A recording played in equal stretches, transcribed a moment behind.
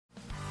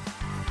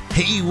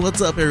Hey,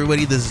 what's up,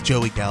 everybody? This is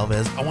Joey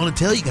Galvez. I want to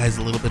tell you guys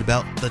a little bit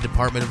about the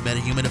Department of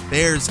Meta-Human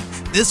Affairs.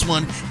 This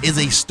one is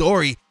a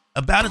story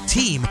about a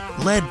team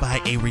led by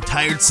a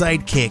retired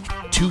sidekick,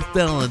 2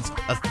 felons,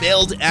 a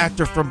failed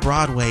actor from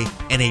Broadway,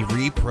 and a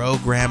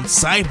reprogrammed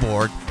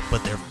cyborg.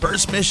 But their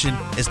first mission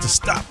is to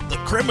stop the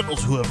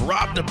criminals who have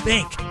robbed a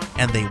bank,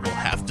 and they will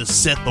have to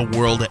set the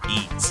world at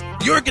ease.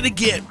 You're going to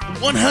get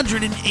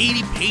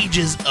 180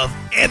 pages of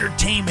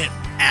entertainment,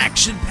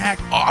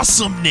 action-packed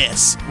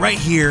awesomeness right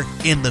here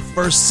in the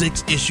first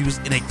 6 issues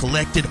in a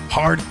collected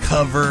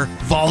hardcover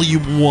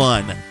volume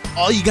 1.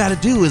 All you gotta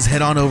do is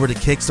head on over to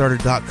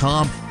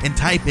Kickstarter.com and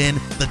type in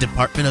the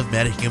Department of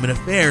Meta-Human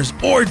Affairs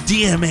or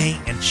DMA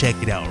and check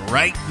it out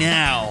right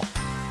now.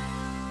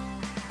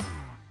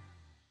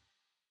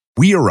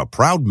 We are a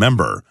proud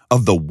member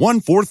of the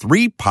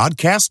 143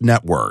 Podcast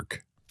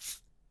Network.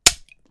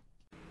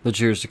 The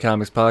Cheers to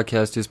Comics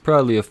podcast is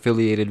proudly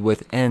affiliated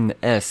with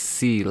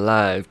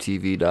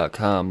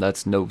NSCLiveTV.com.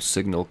 That's No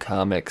Signal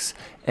Comics.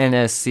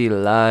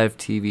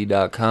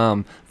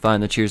 NSCLiveTV.com.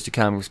 Find the Cheers to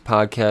Comics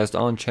podcast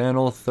on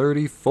channel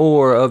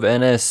 34 of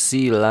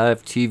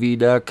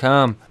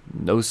NSCLiveTV.com.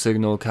 No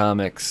Signal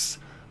Comics.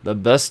 The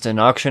best in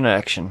auction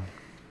action.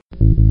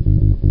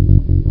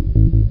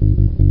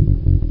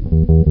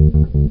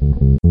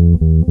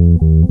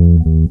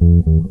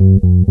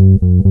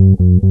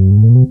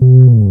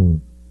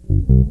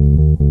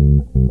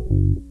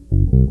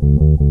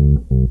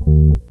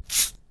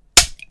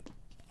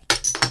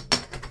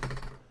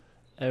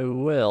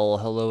 Well,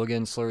 hello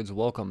again, slurs.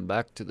 Welcome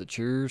back to the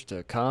Cheers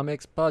to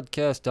Comics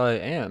podcast. I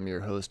am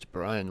your host,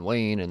 Brian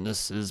Wayne, and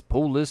this is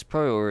Police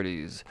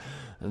Priorities.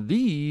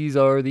 These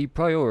are the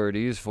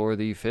priorities for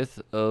the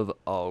 5th of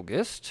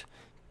August,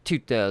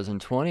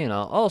 2020, and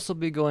I'll also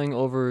be going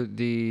over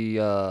the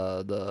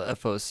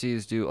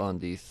FOCs due on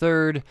the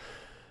 3rd.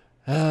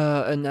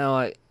 And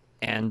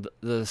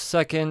the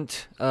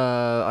 2nd,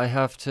 I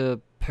have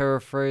to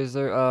paraphrase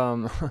there.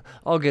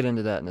 I'll get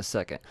into that in a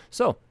second.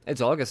 So,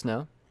 it's August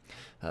now.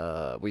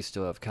 We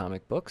still have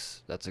comic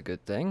books. That's a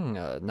good thing.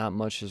 Not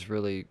much is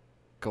really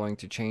going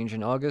to change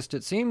in August,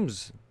 it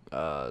seems.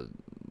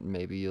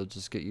 Maybe you'll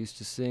just get used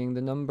to seeing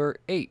the number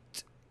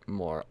 8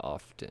 more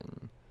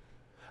often.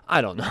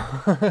 I don't know.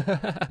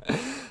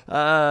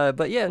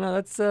 But yeah, no,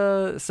 that's...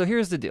 So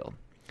here's the deal.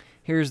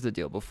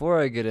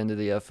 Before I get into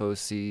the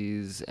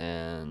FOCs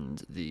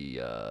and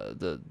the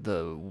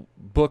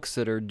books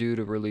that are due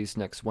to release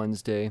next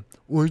Wednesday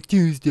or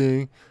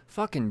Tuesday,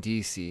 fucking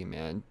DC,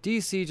 man.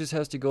 DC just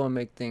has to go and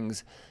make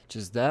things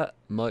just that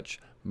much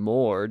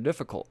more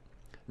difficult.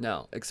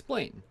 Now,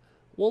 explain.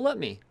 Well, let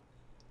me.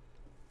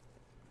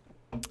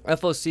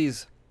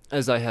 FOCs,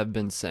 as I have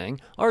been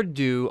saying, are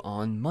due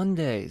on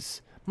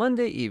Mondays,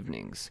 Monday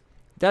evenings.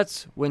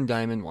 That's when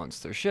Diamond wants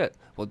their shit.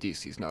 Well,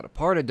 DC's not a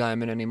part of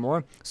Diamond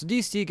anymore, so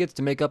DC gets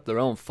to make up their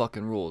own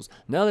fucking rules.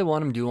 Now they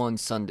want them due on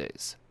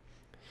Sundays.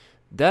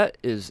 That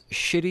is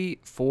shitty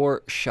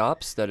for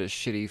shops. That is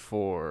shitty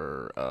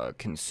for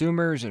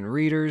consumers and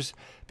readers,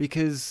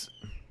 because,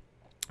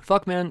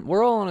 fuck man,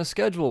 we're all on a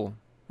schedule.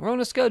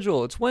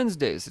 It's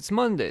Wednesdays. It's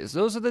Mondays.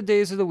 Those are the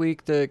days of the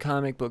week that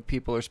comic book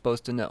people are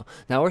supposed to know.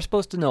 Now we're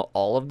supposed to know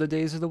all of the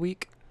days of the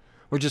week.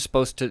 We're just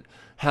supposed to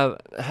have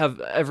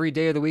every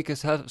day of the week is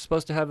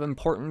supposed to have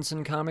importance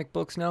in comic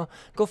books now?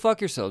 Go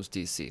fuck yourselves,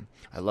 DC.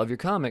 I love your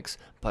comics,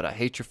 but I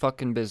hate your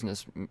fucking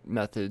business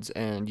methods,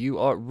 and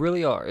you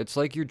really are. It's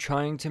like you're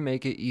trying to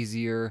make it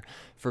easier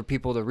for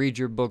people to read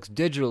your books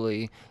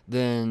digitally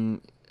than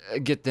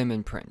get them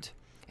in print.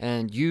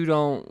 And you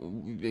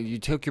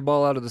took your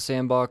ball out of the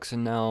sandbox,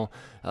 and now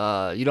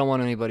you don't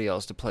want anybody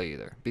else to play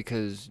either,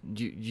 because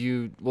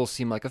you will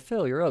seem like a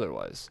failure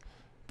otherwise.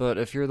 But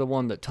if you're the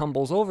one that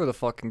tumbles over the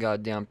fucking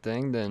goddamn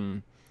thing,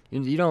 then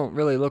you don't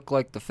really look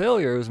like the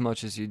failure as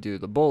much as you do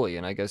the bully.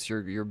 And I guess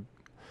you're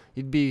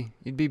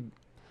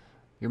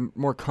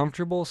more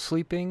comfortable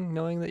sleeping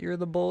knowing that you're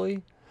the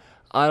bully.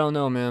 I don't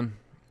know, man.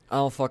 I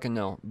don't fucking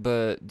know.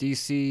 But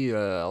DC,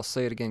 I'll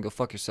say it again, go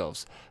fuck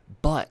yourselves.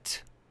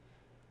 But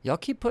y'all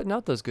keep putting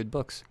out those good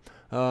books.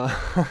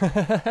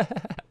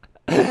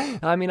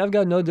 I mean, I've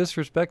got no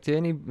disrespect to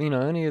any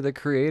of the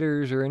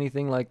creators or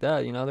anything like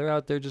that. They're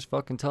out there just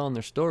fucking telling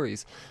their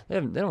stories. They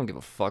don't give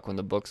a fuck when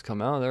the books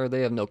come out.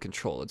 They have no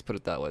control. Let's put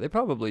it that way. They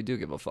probably do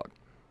give a fuck.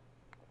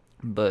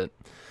 But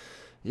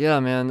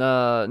yeah, man.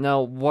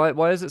 Now,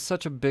 why is it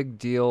such a big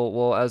deal?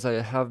 Well, as I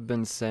have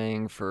been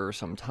saying for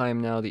some time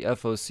now, the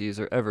FOCs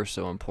are ever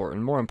so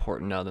important. More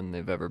important now than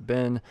they've ever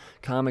been.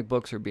 Comic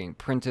books are being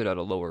printed at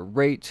a lower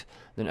rate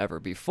than ever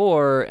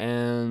before,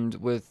 and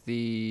with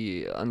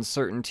the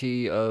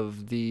uncertainty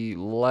of the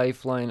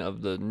lifeline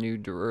of the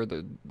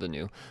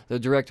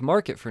direct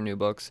market for new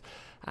books,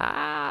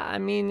 I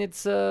mean,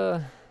 it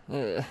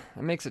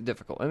makes it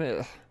difficult. I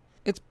mean,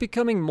 it's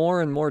becoming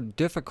more and more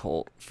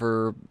difficult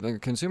for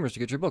consumers to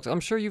get your books.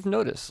 I'm sure you've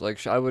noticed.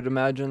 Like, I would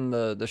imagine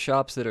the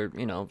shops that are,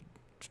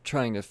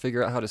 trying to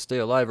figure out how to stay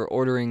alive are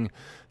ordering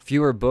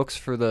fewer books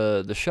for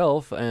the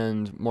shelf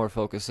and more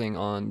focusing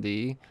on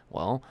the,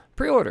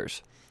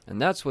 pre-orders. And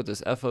that's what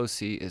this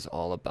FOC is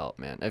all about,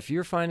 man. If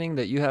you're finding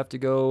that you have to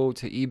go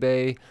to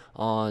eBay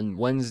on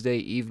Wednesday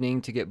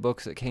evening to get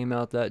books that came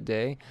out that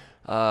day,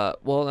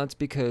 well, that's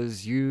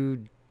because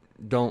you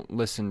don't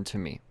listen to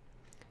me.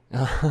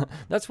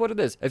 That's what it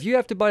is. If you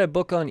have to buy a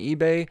book on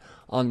eBay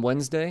on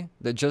Wednesday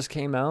that just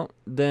came out,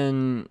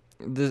 then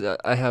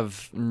I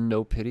have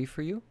no pity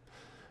for you.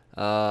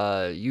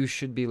 You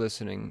should be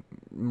listening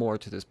more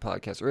to this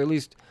podcast, or at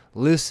least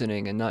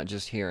listening and not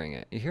just hearing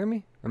it. You hear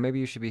me? Or maybe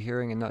you should be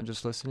hearing and not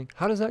just listening.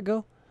 How does that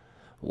go?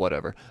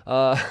 Whatever.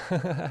 I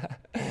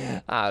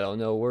don't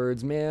know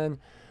words, man.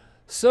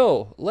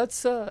 So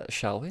let's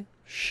shall we?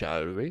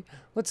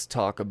 Let's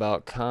talk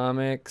about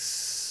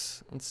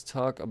comics. Let's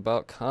talk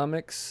about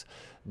comics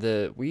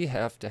that we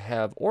have to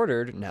have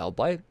ordered now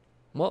by.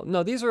 Well,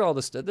 no, these are all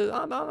the stuff.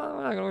 I'm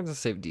not going to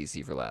save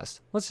DC for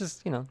last. Let's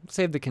just,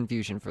 save the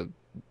confusion for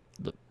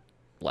the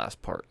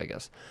last part, I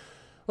guess.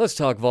 Let's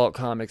talk Vault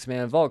Comics,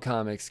 man. Vault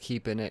Comics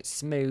keeping it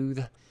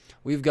smooth.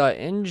 We've got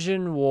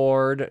Engine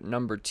Ward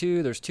number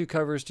 2. There's 2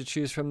 covers to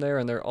choose from there,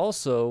 and they're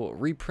also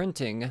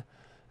reprinting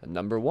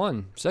number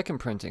 1, second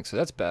printing, so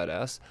that's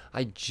badass.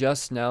 I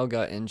just now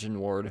got Engine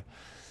Ward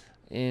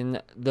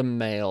in the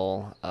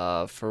mail.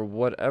 For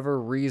whatever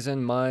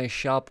reason, my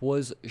shop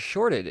was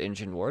shorted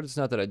Engine Ward. It's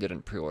not that I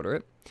didn't pre-order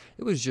it.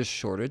 It was just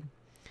shorted.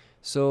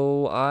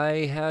 So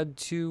I had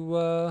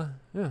to,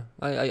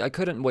 I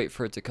couldn't wait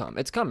for it to come.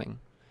 It's coming.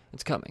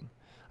 It's coming.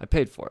 I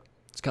paid for it.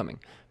 It's coming.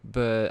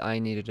 But I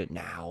needed it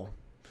now.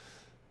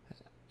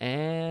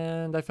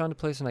 And I found a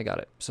place and I got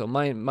it. So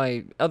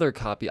my other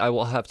copy, I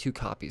will have 2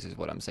 copies is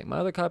what I'm saying. My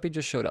other copy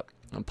just showed up.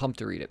 I'm pumped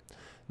to read it.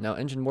 Now,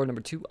 Engine Ward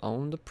number 2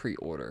 on the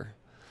pre-order.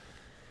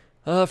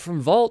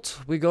 From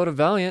Vault, we go to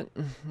Valiant,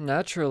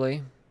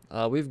 naturally.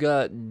 We've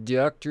got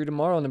Doctor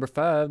Tomorrow, number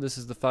 5. This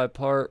is the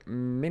 5-part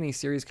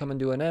mini-series coming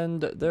to an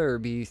end. There'll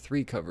be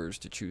 3 covers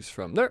to choose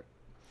from there.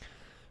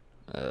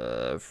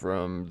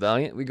 From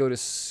Valiant, we go to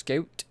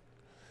Scout.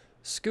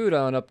 Scoot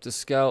on up to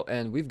Scout,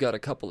 and we've got a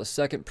couple of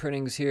second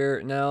printings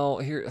here. Now,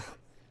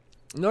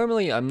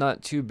 normally I'm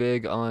not too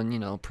big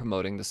on,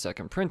 promoting the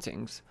second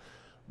printings.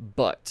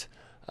 But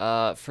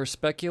for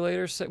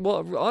speculators,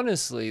 well,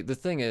 honestly, the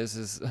thing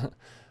is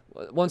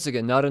once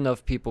again, not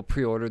enough people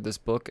pre-ordered this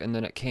book, and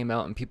then it came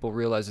out and people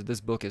realized that this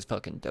book is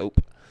fucking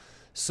dope.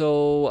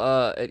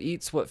 So It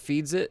Eats What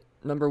Feeds It,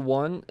 number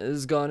 1,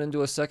 has gone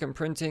into a second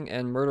printing,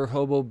 and Murder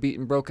Hobo,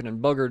 Beaten, Broken,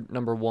 and Buggered,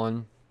 number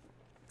 1,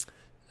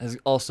 has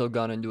also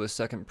gone into a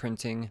second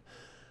printing.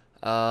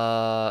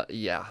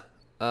 Yeah.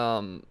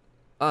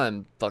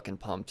 I'm fucking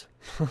pumped.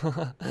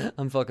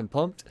 I'm fucking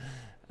pumped.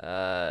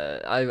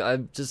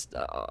 I'm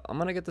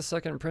gonna get the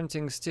second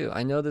printings too.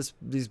 I know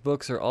these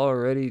books are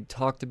already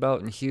talked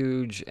about and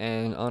huge,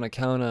 and on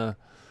account of,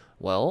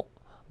 well,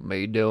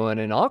 me doing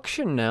an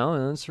auction now.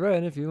 And that's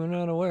right, if you were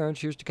not aware,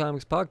 Cheers to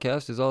Comics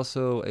podcast is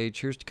also a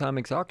Cheers to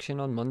Comics auction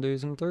on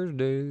Mondays and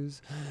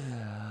Thursdays.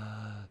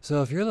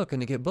 So if you're looking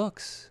to get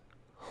books,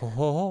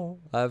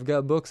 I've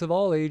got books of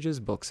all ages,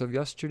 books of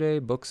yesterday,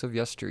 books of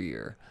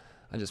yesteryear.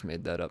 I just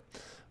made that up.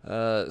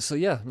 So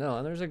yeah,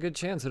 no, there's a good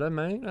chance that I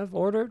might have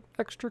ordered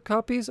extra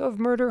copies of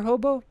Murder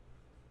Hobo.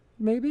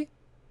 Maybe?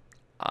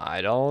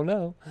 I don't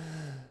know.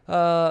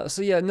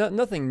 So yeah,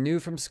 nothing new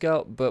from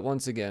Scout, but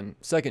once again,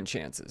 second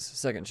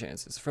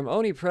chances. From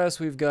Oni Press,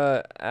 we've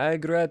got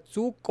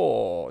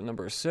Agretsuko,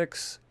 number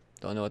 6.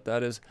 Don't know what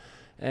that is.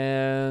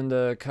 And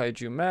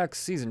Kaiju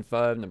Max, Season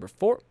 5, number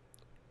 4.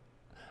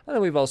 And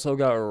then we've also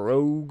got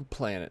Rogue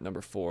Planet,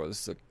 number 4.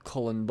 This is a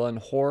Cullen Bunn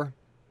horror.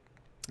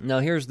 Now,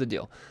 here's the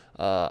deal.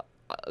 Never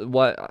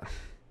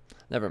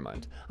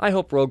mind. I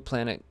hope Rogue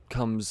Planet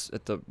comes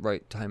at the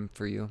right time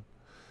for you.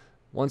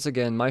 Once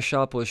again, my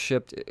shop was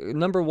shipped.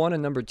 Number 1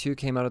 and number 2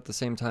 came out at the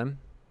same time.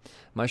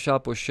 My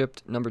shop was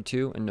shipped number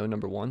 2 and no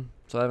number 1.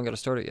 So I haven't got to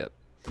start it yet.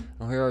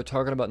 And here we're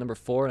talking about number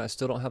 4 and I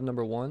still don't have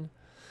number 1.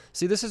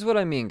 See, this is what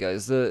I mean,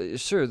 guys.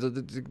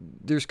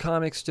 There's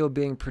comics still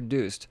being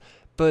produced,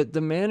 but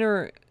the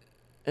manner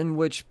in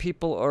which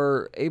people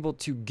are able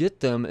to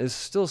get them is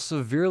still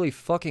severely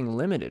fucking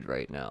limited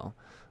right now.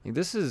 Like,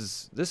 this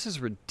is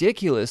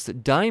ridiculous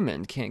that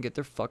Diamond can't get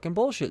their fucking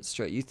bullshit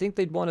straight. You think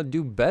they'd want to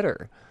do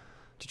better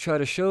to try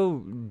to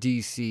show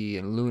DC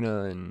and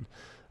Luna and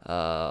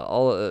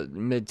all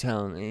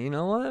Midtown, you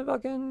know what,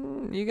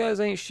 fucking, you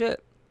guys ain't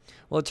shit.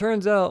 Well, it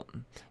turns out,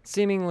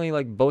 seemingly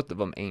like both of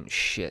them ain't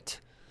shit.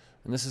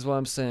 And this is what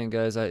I'm saying,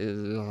 guys. Buy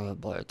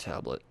a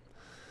tablet.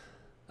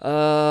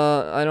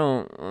 I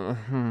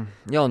don't.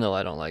 Y'all know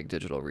I don't like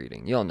digital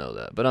reading. Y'all know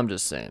that, but I'm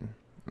just saying.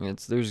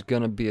 There's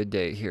gonna be a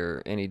day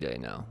here, any day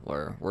now,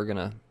 where we're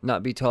gonna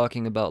not be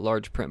talking about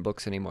large print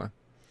books anymore,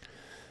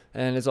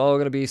 and it's all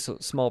gonna be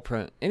small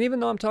print. And even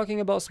though I'm talking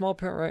about small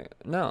print right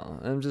now,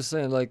 I'm just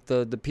saying, like,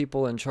 the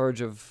people in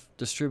charge of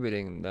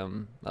distributing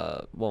them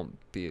won't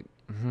be.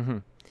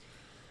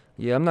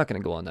 Yeah, I'm not gonna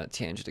go on that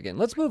tangent again.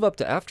 Let's move up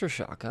to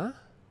Aftershock, huh?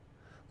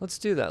 Let's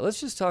do that.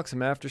 Let's just talk some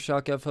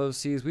Aftershock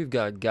FOCs. We've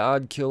got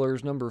God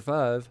Killers number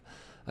 5.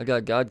 I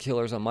got God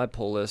Killers on my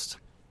pull list.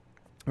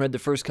 Read the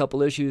first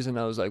couple issues and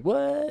I was like,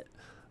 what?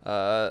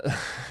 I'm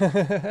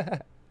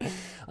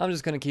I'm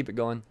just going to keep it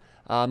going.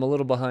 I'm a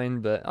little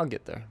behind, but I'll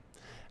get there.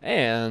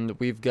 And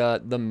we've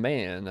got The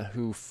Man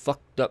Who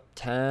Fucked Up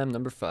Time,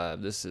 number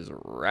 5. This is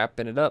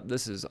wrapping it up.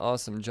 This is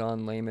awesome.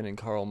 John Layman and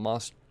Carl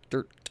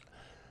Mostert.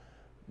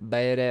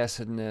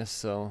 Badassedness.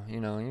 So,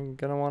 you're going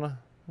to want to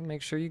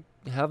make sure you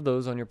have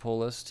those on your pull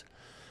list.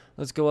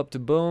 Let's go up to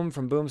Boom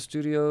from Boom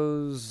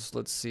Studios.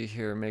 Let's see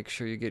here. Make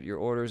sure you get your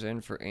orders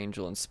in for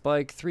Angel and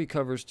Spike. 3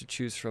 covers to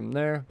choose from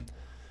there.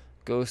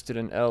 Ghosted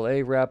in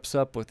LA wraps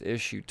up with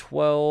issue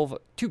 12.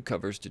 2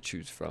 covers to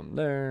choose from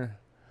there.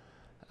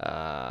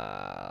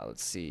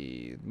 Let's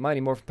see.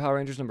 Mighty Morphin Power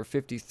Rangers number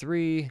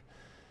 53.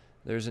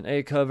 There's an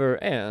A cover,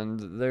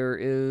 and there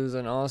is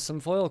an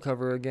awesome foil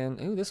cover again.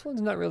 Ooh, this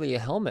one's not really a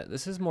helmet.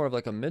 This is more of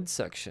like a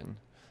midsection.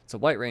 It's a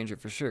White Ranger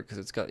for sure, because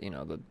it's got,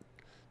 the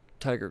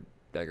tiger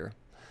dagger.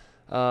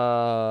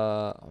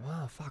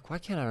 Wow, fuck, why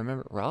can't I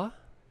remember? Raw?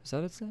 Is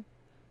that its name?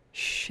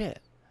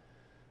 Shit.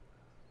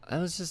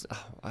 I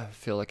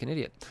feel like an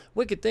idiot.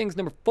 Wicked Things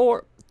number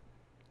 4.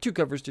 2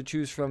 covers to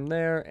choose from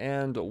there,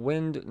 and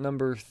Wind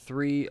number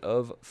 3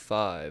 of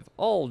 5.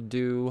 All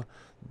due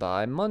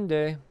by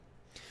Monday.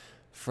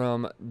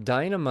 From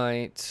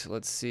Dynamite,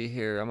 let's see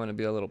here. I'm going to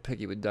be a little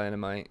picky with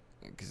Dynamite,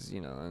 because,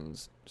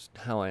 that's just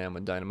how I am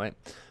with Dynamite.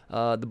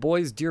 The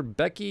Boys, Dear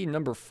Becky,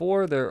 number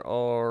 4. There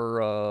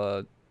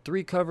are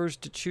 3 covers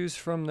to choose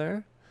from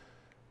there.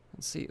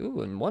 Let's see.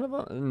 Ooh, and one of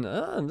them,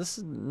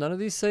 none of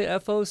these say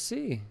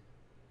FOC.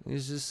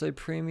 These just say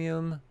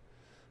Premium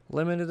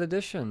Limited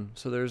Edition.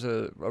 So there's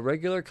a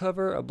regular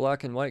cover, a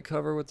black and white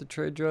cover with the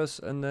trade dress,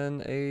 and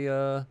then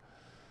a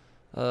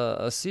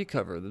C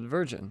cover, the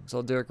Virgin. It's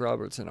all Derek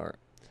Robertson art.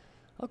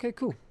 Okay,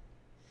 cool.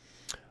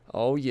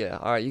 Oh, yeah.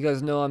 All right, you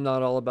guys know I'm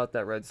not all about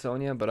that Red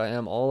Sonja, but I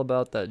am all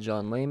about that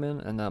John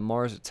Layman and that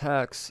Mars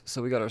Attacks.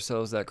 So we got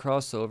ourselves that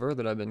crossover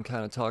that I've been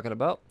kind of talking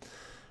about.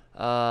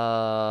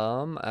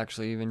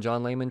 Actually, even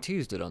John Layman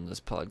teased it on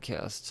this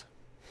podcast.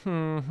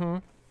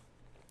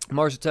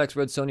 Mars Attacks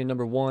Red Sonja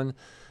number 1.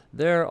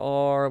 There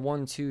are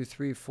 1, 2,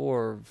 3,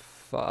 4,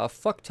 a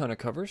fuck ton of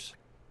covers.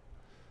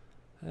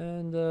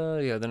 And,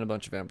 then a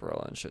bunch of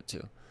Vampirella and shit,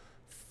 too.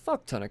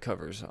 Fuck ton of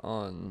covers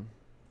on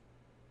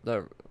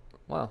the...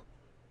 Wow.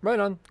 Right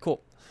on.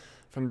 Cool.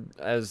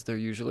 As there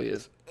usually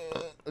is.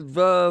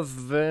 My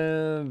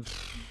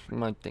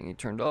thingy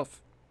turned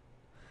off.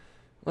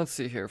 Let's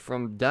see here.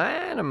 From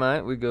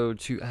Dynamite, we go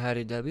to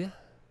IDW.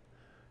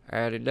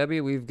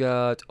 IDW, we've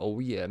got... Oh,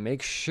 yeah.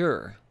 Make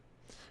sure...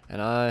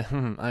 And I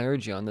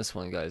urge you on this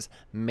one, guys.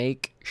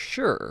 Make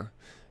sure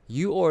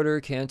you order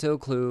Canto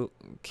 2,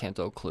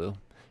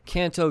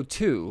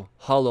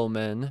 Hollow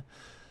Men.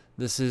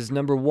 This is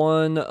number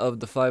 1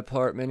 of the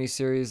 5-part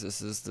miniseries.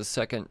 This is the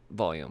 2nd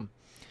volume.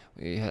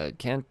 We had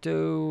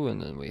Canto,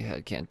 and then we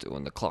had Canto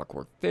and the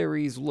Clockwork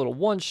Fairies, a little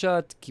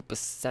one-shot to keep us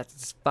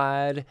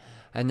satisfied.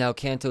 And now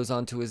Canto's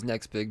on to his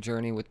next big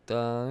journey with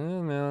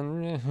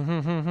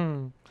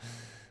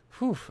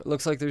Whew, it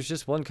looks like there's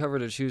just one cover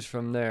to choose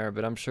from there,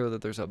 but I'm sure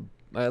that there's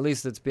at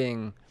least it's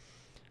being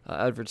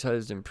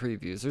advertised in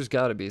previews. There's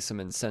got to be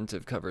some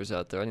incentive covers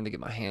out there. I need to get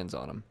my hands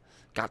on them.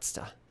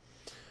 Gotsta.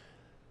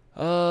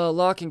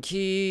 Lock and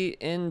Key,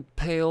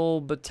 Impale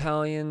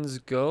Battalions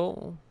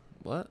Go.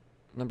 What?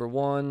 Number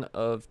 1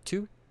 of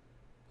 2.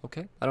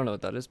 Okay, I don't know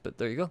what that is, but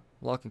there you go.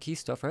 Lock and Key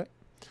stuff, right?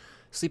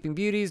 Sleeping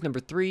Beauties,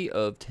 number 3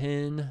 of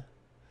 10.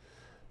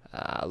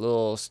 A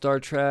little Star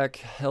Trek,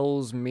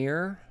 Hell's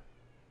Mirror.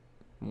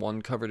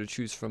 1 cover to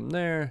choose from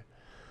there.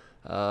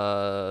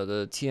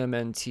 The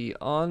TMNT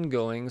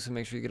ongoing, so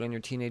make sure you get on your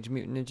Teenage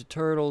Mutant Ninja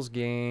Turtles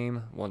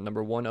game.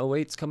 Number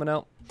 108's coming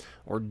out.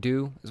 Or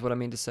due, is what I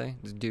mean to say.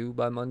 It's due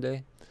by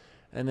Monday.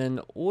 And then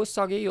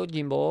Usagi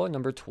Yojimbo,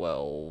 number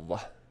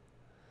 12.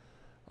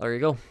 There you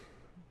go.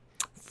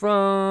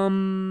 From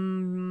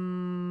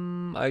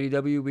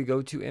IDW, we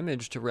go to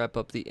Image to wrap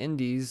up the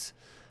indies.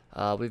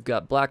 We've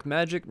got Black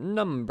Magic,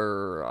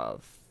 number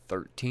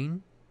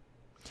 13.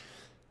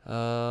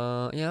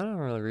 I don't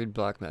really read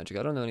Black Magic.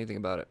 I don't know anything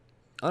about it.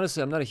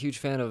 Honestly, I'm not a huge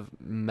fan of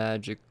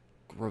magic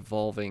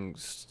revolving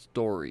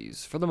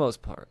stories, for the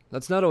most part.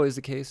 That's not always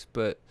the case,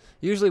 but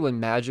usually when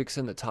magic's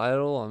in the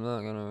title, I'm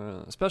not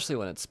gonna, especially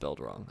when it's spelled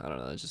wrong. I don't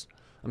know, it's just,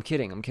 I'm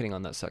kidding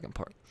on that second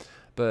part.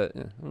 But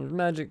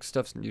magic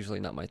stuff's usually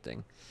not my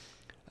thing.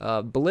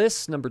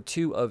 Bliss, number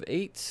 2 of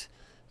 8.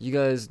 You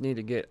guys need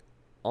to get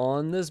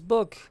on this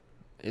book.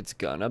 It's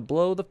gonna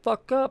blow the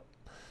fuck up.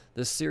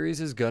 This series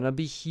is gonna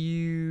be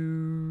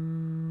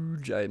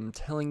huge. I'm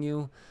telling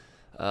you.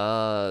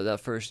 That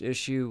first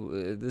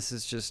issue, this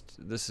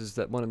is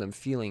that one of them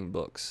feeling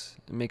books.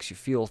 It makes you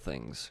feel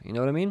things. You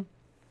know what I mean?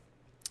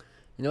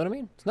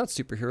 It's not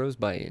superheroes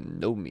by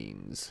no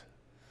means.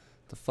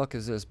 The fuck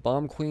is this?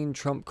 Bomb Queen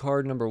Trump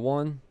card number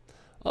 1.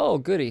 Oh,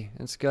 goody.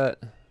 It's got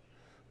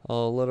a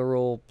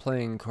literal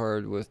playing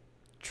card with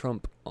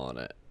Trump on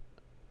it.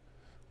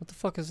 What the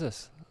fuck is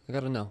this? I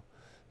gotta know.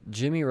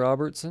 Jimmy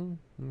Robertson.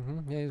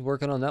 Yeah, he's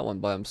working on that one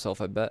by himself,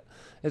 I bet.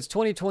 It's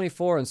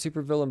 2024 and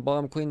supervillain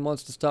Bomb Queen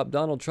wants to stop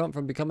Donald Trump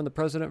from becoming the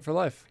president for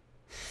life.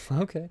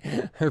 Okay.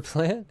 Her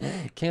plan?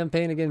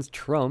 Campaign against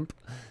Trump,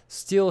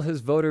 steal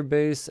his voter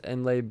base,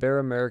 and lay bare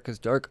America's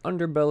dark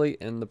underbelly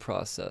in the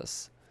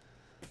process.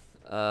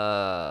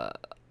 All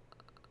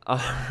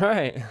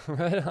right.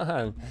 Right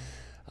on.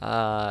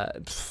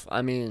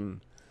 I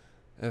mean,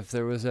 if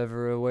there was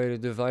ever a way to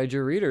divide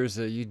your readers,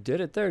 you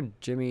did it there,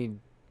 Jimmy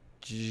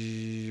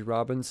G.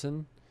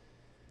 Robinson.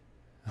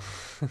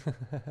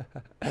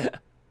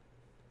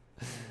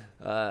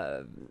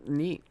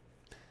 Neat.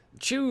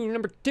 Chew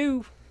number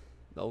 2.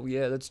 Oh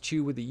yeah, that's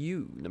chew with a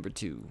U, number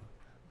 2.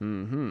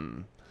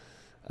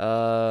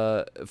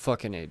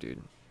 Fucking A,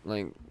 dude.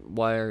 Like,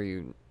 why are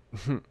you...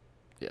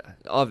 Yeah,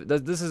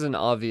 this is an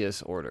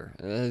obvious order.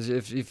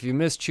 If you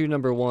miss chew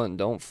number 1,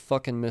 don't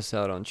fucking miss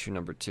out on chew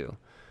number 2.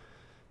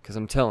 Because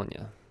I'm telling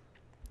you.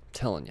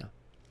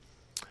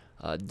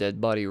 Dead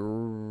Body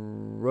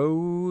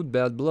Road,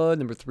 Bad Blood,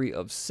 number 3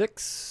 of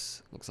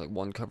 6. Looks like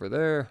one cover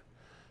there.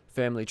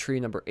 Family Tree,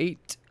 number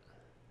 8.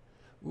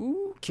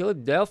 Ooh,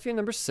 Philadelphia,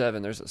 number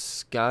 7. There's a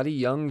Scotty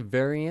Young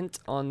variant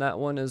on that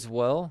one as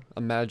well.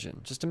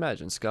 Just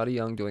imagine Scotty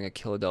Young doing a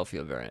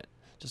Philadelphia variant.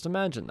 Just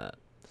imagine that.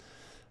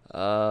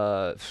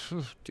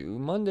 Do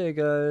Monday,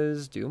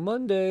 guys. Do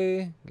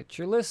Monday. Get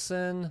your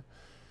listen.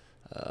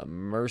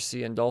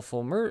 Mercy and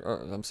Dolphin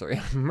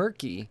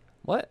Murky.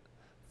 What?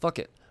 Fuck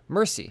it.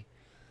 Mercy.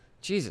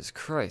 Jesus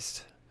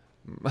Christ.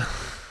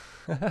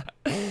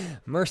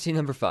 Mercy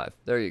number 5.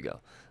 There you go.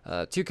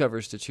 2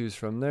 covers to choose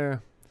from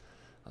there.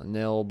 A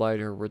Nail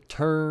Biter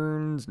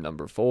Returns,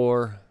 number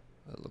 4.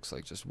 It looks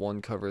like just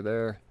one cover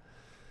there.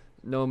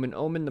 Nomen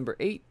Omen, number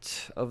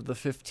 8 of the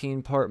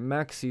 15-part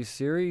maxi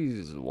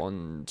series.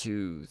 1,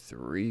 2,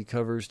 3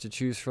 covers to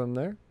choose from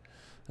there.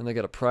 And they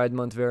got a Pride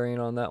Month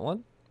variant on that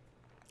one.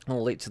 Oh,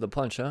 late to the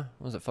punch, huh?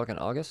 Was it fucking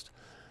August?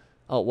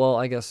 Oh, well,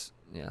 I guess,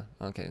 yeah,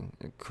 okay.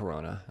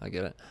 Corona, I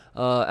get it.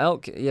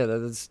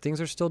 Things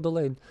are still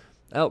delayed.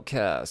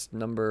 Outcast,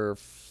 number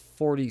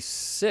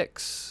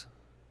 46.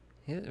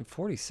 Yeah,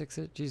 46,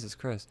 Jesus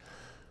Christ.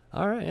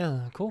 Alright,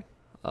 yeah, cool.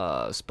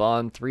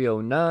 Spawn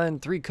 309,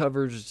 3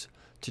 covers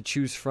to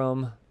choose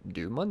from,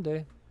 due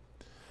Monday.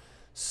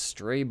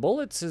 Stray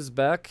Bullets is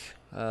back.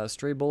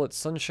 Stray Bullets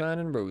Sunshine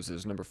and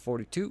Roses, number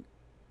 42.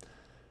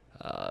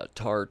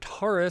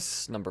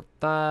 Tartarus, number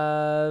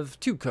 5.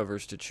 2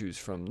 covers to choose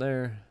from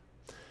there.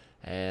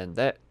 And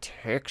that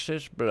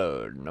Texas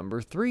Blood,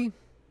 number 3.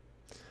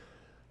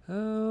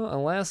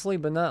 And lastly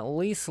but not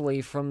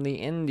leastly, from the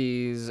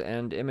indies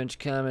and Image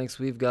Comics,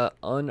 we've got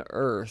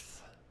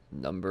Unearth,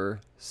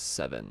 number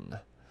 7.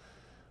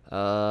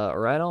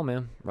 Right on,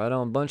 man. Right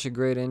on. Bunch of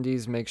great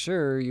indies. Make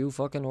sure you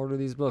fucking order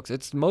these books.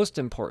 It's most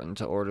important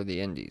to order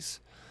the indies.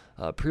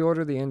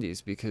 Pre-order the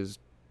indies because,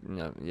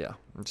 yeah,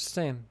 I'm just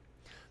saying.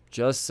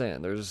 Just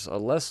saying. There's a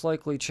less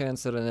likely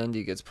chance that an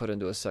indie gets put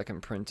into a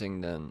second printing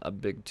than a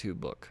big 2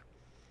 book.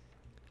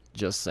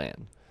 Just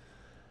saying.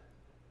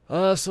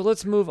 So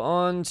let's move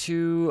on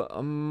to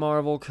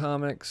Marvel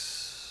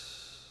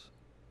Comics.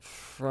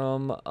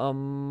 From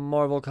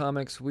Marvel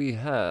Comics, we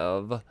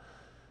have,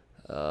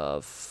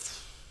 let's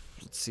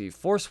see,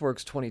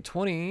 ForceWorks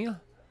 2020,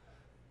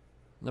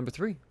 number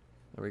 3.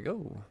 There we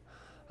go.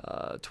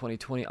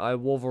 2020 I,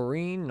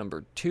 Wolverine,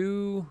 number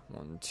 2.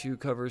 2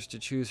 covers to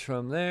choose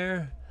from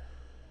there.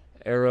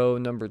 Arrow,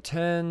 number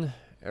 10.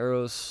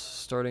 Arrow's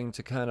starting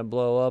to kind of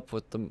blow up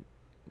with the...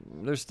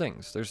 There's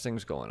things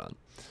going on.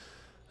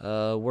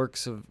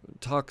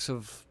 Talks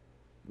of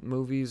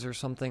movies or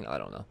something. I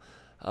don't know.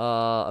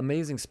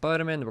 Amazing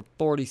Spider-Man, number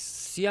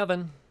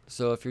 47.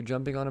 So if you're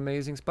jumping on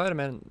Amazing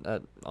Spider-Man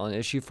on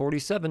issue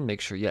 47,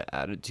 make sure you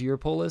add it to your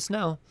pull list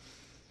now.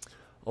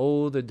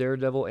 Oh, the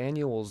Daredevil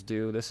annuals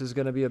do. This is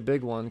going to be a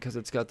big one because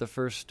it's got the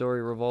first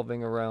story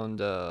revolving around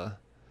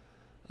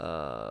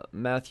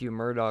Matthew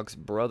Murdock's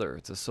brother.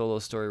 It's a solo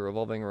story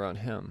revolving around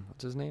him.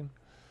 What's his name?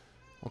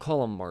 We'll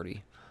call him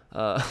Marty.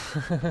 Well,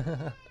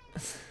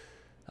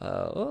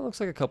 it looks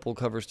like a couple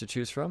covers to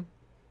choose from.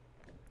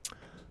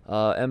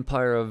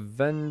 Empire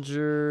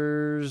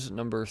Avengers,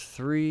 number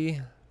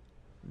 3.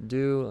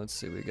 Let's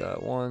see, we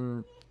got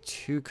 1,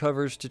 2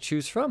 covers to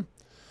choose from.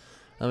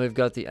 And we've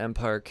got the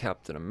Empire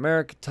Captain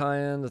America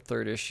tie-in, the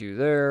 3rd issue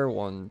there.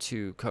 1,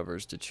 2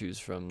 covers to choose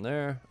from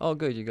there. Oh,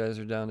 good, you guys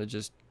are down to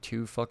just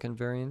 2 fucking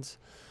variants.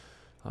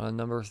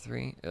 Number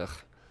 3. Ugh.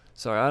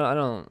 Sorry, I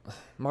don't...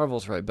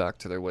 Marvel's right back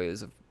to their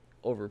ways of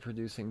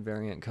overproducing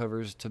variant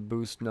covers to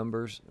boost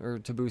numbers, or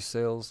to boost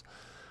sales.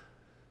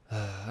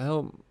 I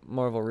hope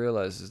Marvel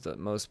realizes that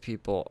most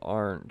people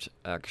aren't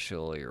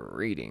actually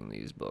reading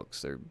these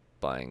books. They're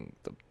buying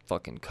the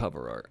fucking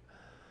cover art.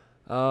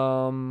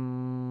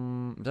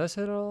 Did I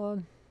say it all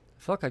on?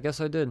 Fuck, I guess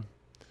I did.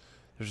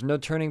 There's no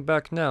turning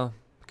back now.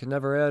 Could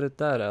never edit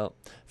that out.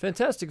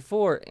 Fantastic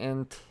Four,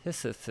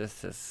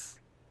 Antithesis.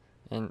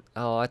 And,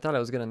 I thought I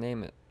was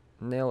gonna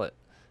nail it.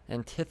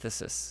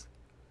 Antithesis.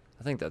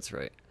 I think that's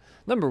right.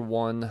 Number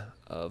 1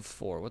 of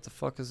 4. What the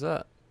fuck is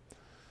that?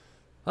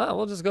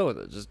 We'll just go with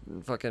it. Just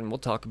fucking, we'll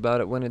talk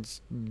about it when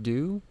it's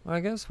due,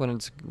 I guess, when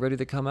it's ready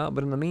to come out.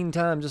 But in the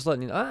meantime, just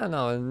letting you know,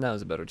 no,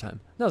 now's a better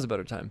time.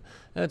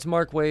 And it's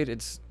Mark Waid.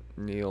 It's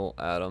Neil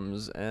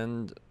Adams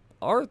and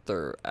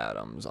Arthur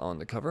Adams on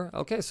the cover.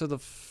 Okay, so the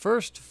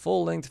first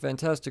full-length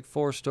Fantastic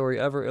Four story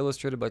ever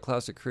illustrated by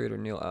classic creator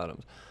Neil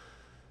Adams.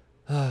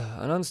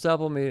 An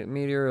unstoppable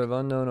meteor of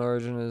unknown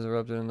origin has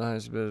erupted in the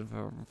highest bit.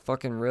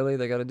 Fucking really?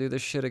 They gotta do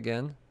this shit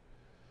again?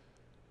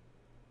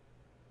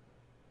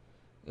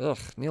 Ugh,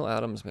 Neil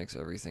Adams makes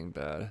everything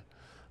bad.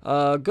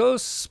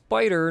 Ghost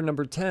Spider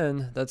number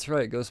 10. That's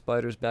right, Ghost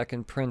Spider's back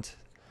in print.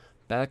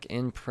 Back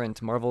in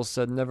print. Marvel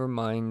said, never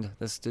mind,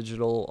 this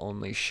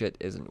digital-only shit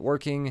isn't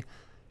working.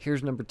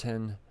 Here's number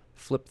 10.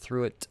 Flip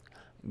through it,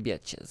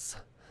 bitches.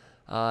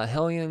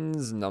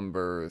 Hellions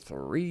number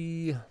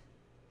 3.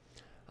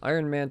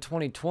 Iron Man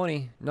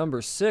 2020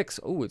 number 6.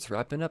 Oh, it's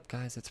wrapping up,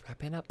 guys. It's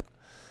wrapping up.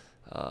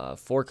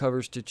 4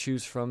 covers to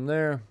choose from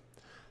there.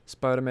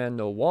 Spider-Man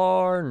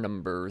Noir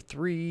number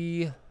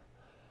 3.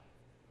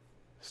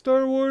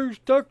 Star Wars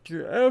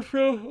Dr.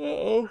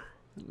 Aphra.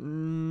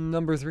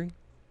 Number 3.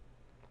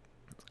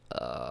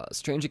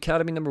 Strange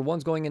Academy number 1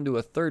 is going into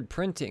a 3rd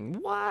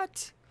printing.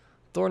 What?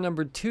 Thor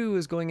number 2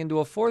 is going into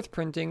a 4th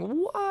printing.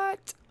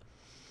 What?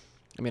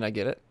 I mean, I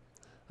get it.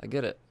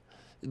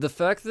 The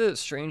fact that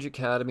Strange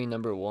Academy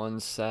number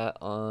 1 sat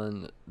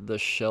on the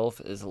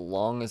shelf as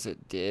long as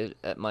it did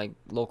at my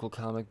local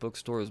comic book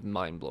store is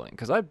mind-blowing.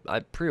 Because I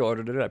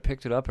pre-ordered it, I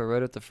picked it up, I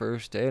read it the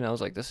first day, and I was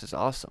like, this is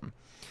awesome.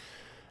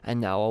 And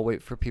now I'll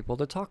wait for people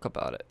to talk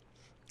about it.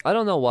 I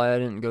don't know why I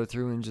didn't go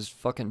through and just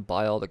fucking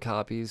buy all the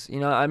copies. You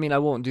know, I mean, I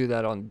won't do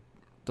that on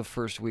the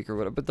first week or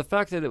whatever. But the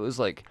fact that it was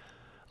like,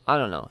 I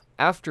don't know,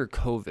 after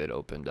COVID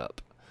opened up,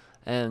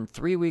 and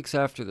 3 weeks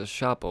after the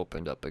shop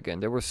opened up again,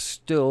 there were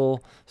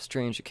still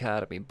Strange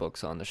Academy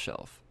books on the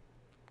shelf.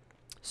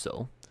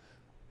 So,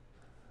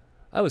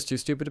 I was too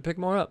stupid to pick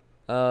more up.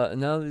 And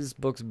now these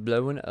books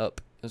blowing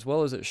up, as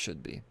well as it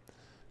should be.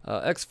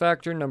 X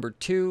Factor number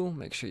 2,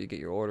 make sure you get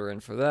your order in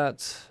for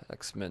that.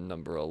 X-Men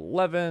number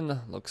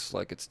 11, looks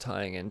like it's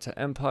tying into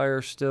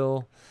Empire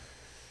still.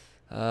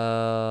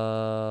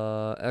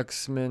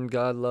 X-Men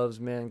God Loves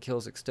Man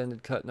Kills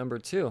extended cut number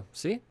 2.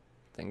 See?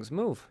 Things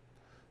move.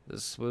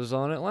 This was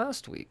on it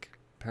last week.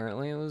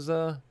 Apparently it was,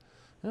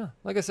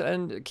 like I said,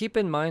 and keep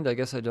in mind, I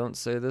guess I don't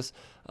say this,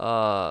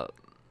 but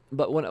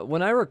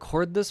when I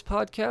record this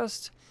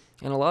podcast,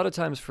 and a lot of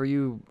times for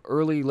you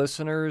early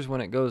listeners, when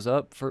it goes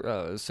up,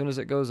 as soon as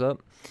it goes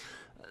up,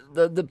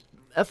 the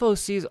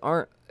FOCs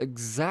aren't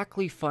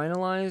exactly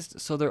finalized,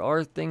 so there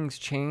are things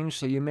changed,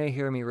 so you may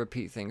hear me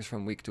repeat things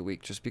from week to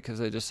week just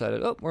because I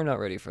decided, we're not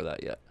ready for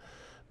that yet.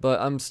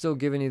 But I'm still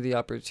giving you the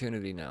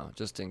opportunity now,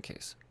 just in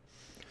case.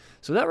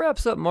 So that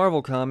wraps up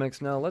Marvel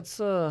Comics. Now let's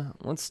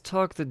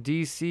talk the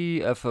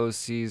DC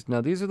FOCs.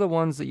 Now these are the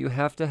ones that you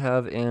have to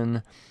have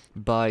in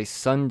by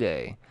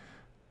Sunday.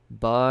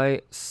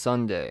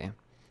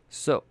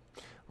 So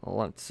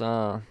let's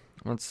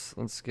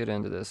get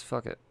into this.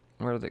 Fuck it.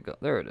 Where did they go?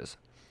 There it is.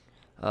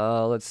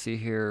 Let's see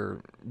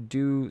here.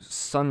 Due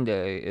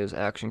Sunday is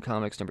Action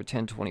Comics number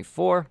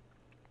 1024.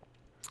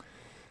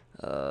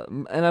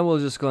 And I will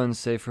just go ahead and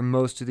say for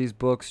most of these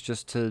books,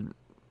 just to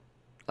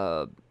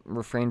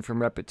refrain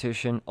from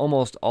repetition,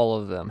 almost all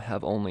of them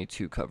have only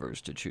 2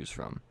 covers to choose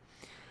from.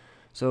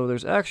 So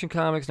there's Action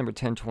Comics number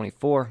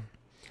 1024.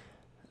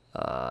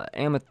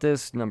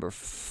 Amethyst number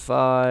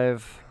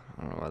 5.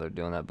 I don't know why they're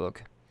doing that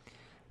book.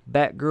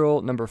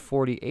 Batgirl number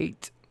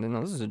 48.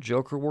 Now this is a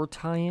Joker War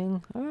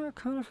tie-in. I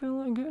kind of feel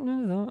like getting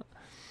into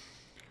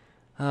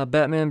that.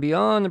 Batman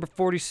Beyond number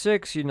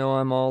 46. You know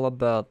I'm all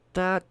about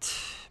that.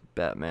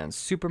 Batman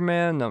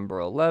Superman number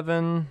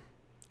 11.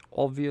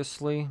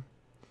 Obviously.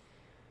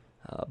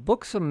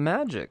 Books of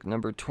Magic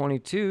number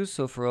 22.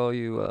 So for all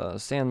you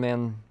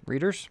Sandman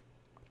readers.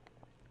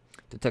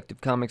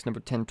 Detective Comics number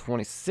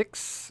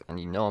 1026, and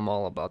you know I'm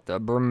all about the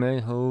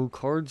Bermejo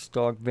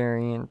cardstock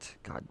variant.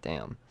 God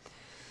damn.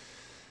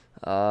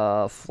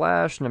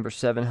 Flash number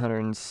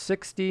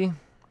 760.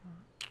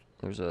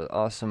 There's an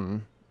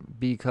awesome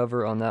B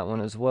cover on that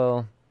one as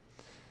well.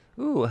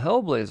 Ooh,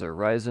 Hellblazer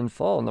Rise and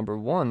Fall number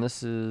 1.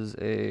 This is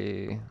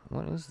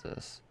what is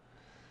this?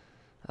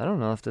 I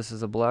don't know if this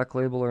is a black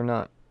label or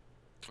not.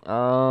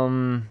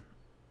 Yeah,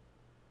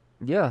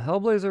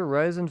 Hellblazer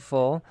Rise and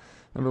Fall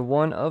number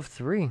 1 of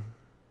 3.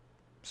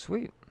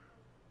 Sweet.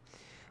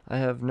 I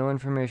have no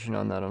information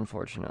on that,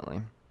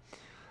 unfortunately.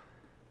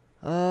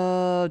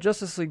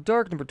 Justice League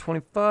Dark, number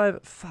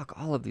 25. Fuck,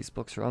 all of these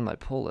books are on my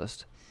pull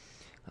list.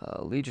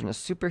 Legion of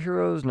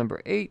Superheroes,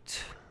 number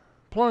 8.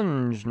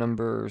 Plunge,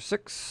 number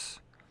 6.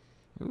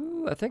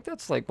 Ooh, I think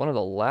that's like one of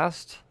the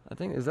last...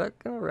 is that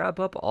going to wrap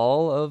up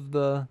all of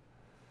the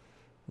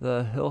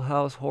Hill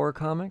House horror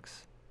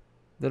comics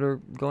that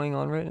are going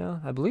on right now?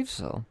 I believe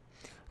so.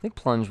 I think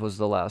Plunge was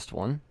the last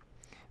one.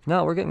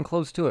 No, we're getting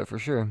close to it for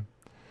sure.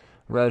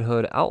 Red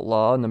Hood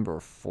Outlaw, number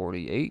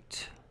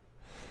 48.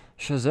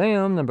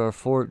 Shazam, number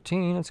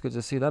 14. It's good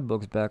to see that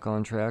book's back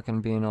on track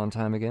and being on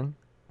time again.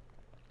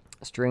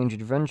 Strange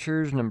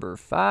Adventures, number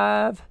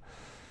 5.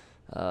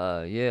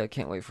 I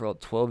can't wait for all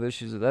 12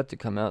 issues of that to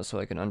come out so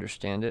I can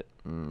understand it,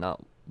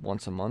 not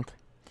once a month.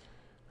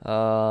 There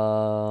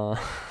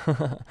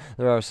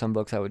are some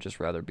books I would just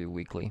rather be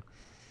weekly.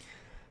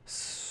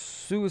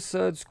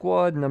 Suicide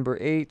Squad number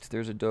 8.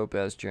 There's a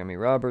dope-ass Jeremy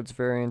Roberts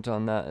variant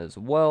on that as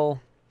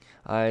well.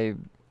 I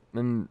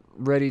am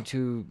ready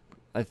to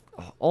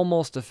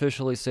almost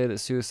officially say that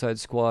Suicide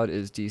Squad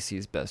is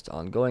DC's best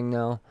ongoing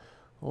now.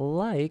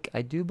 Like,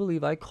 I do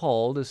believe I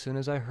called as soon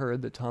as I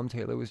heard that Tom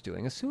Taylor was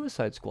doing a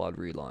Suicide Squad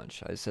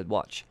relaunch. I said,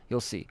 watch,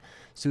 you'll see.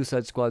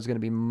 Suicide Squad is going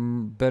to be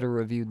better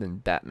reviewed than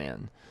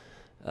Batman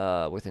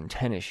within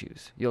 10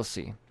 issues. You'll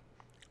see.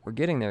 We're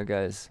getting there,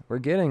 guys. We're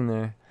getting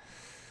there.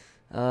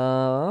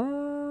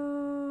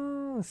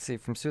 Let's see.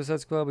 From Suicide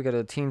Squad, we got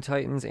a Teen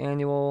Titans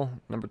annual,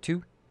 number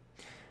 2.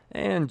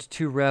 And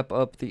to wrap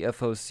up the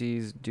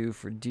FOCs due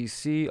for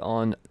DC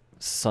on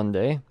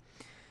Sunday.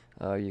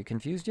 Are you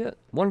confused yet?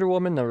 Wonder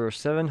Woman number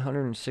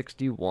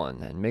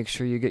 761. And make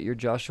sure you get your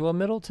Joshua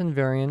Middleton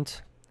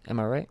variant. Am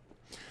I right?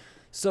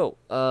 So,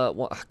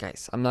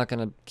 guys, I'm not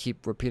going to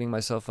keep repeating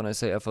myself when I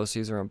say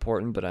FOCs are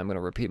important, but I'm going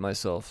to repeat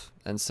myself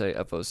and say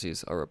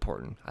FOCs are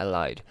important. I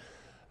lied.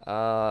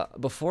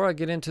 Before I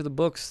get into the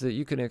books that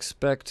you can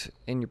expect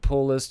in your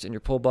pull list, in your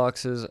pull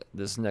boxes,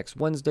 this next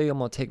Wednesday, I'm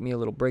going to take me a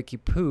little breaky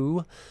poo.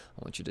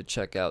 I want you to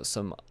check out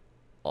some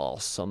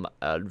awesome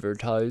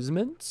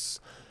advertisements.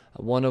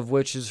 One of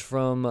which is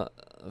from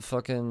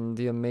fucking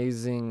the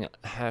amazing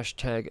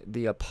hashtag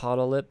The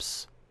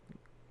Apocalypse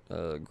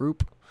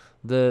group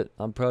that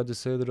I'm proud to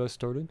say that I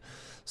started.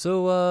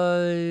 So,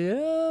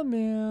 yeah,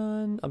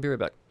 man. I'll be right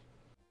back.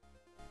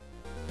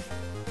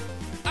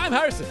 I'm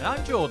Harrison. And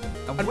I'm Jordan.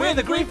 And we're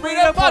the Grief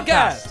Radio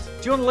Podcast.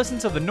 Do you want to listen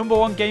to the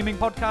 #1 gaming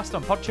podcast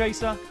on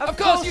Podchaser? Of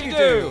course you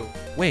do.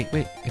 Wait.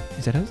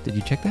 Is that us? Did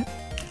you check that?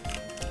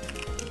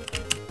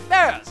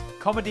 There's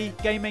comedy,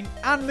 gaming,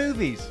 and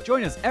movies.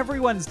 Join us every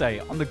Wednesday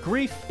on the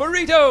Grief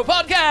Burrito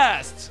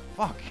Podcast.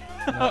 Fuck.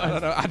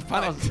 No, I'd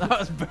panic.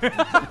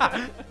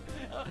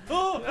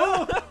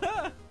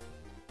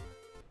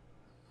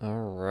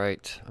 All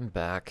right, I'm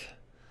back,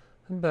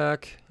 and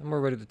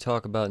we're ready to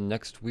talk about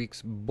next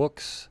week's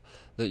books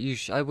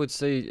that I would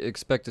say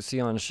expect to see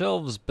on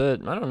shelves,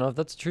 but I don't know if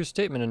that's a true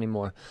statement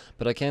anymore.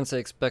 But I can say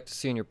expect to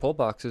see in your pull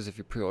boxes if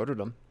you pre-ordered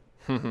them.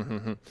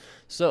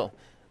 So,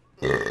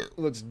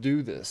 let's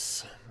do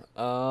this.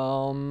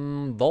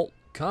 Vault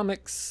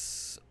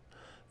Comics,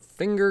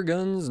 Finger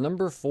Guns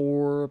number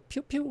 4,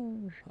 pew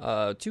pew.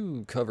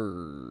 2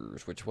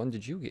 covers. Which one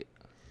did you get?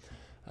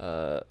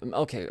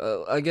 Okay,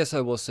 I guess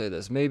I will say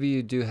this. Maybe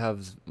you do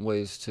have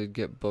ways to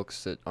get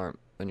books that aren't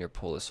in your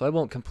pull list, so I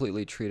won't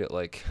completely treat it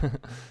like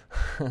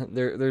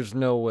there's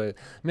no way.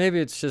 Maybe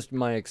it's just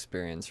my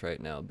experience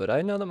right now, but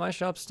I know that my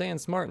shop's staying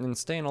smart and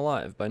staying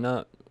alive by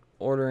not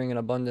ordering an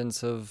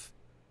abundance of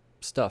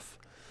stuff.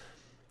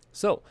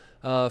 So,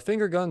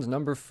 Finger Guns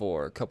number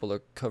 4, a couple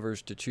of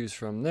covers to choose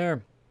from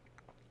there.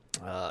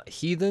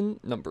 Heathen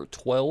number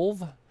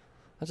 12.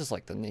 I just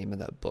like the name of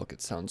that book.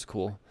 It sounds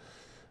cool.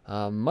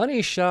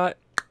 Money Shot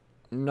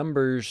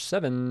number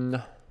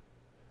 7.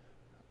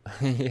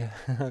 Yeah,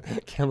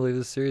 can't believe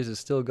this series is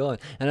still going.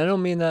 And I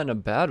don't mean that in a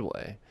bad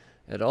way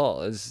at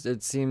all.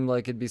 It seemed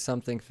like it'd be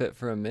something fit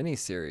for a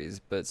mini-series,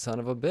 but son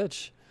of a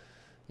bitch.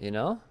 You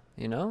know?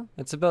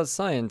 It's about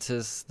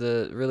scientists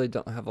that really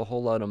don't have a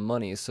whole lot of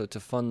money, so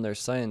to fund their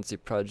sciencey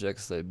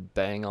projects, they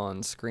bang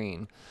on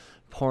screen.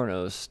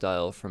 Porno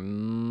style for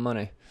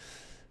money.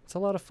 It's a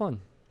lot of fun.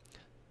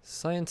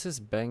 Scientists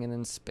banging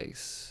in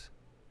space.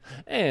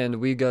 And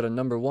we got a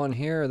number 1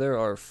 here. There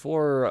are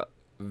 4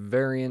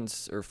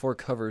 variants or 4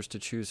 covers to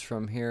choose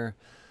from here.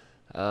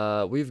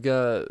 We've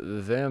got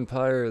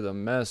Vampire the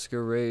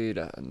Masquerade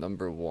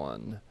number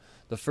 1.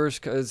 The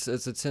first is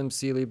it's a Tim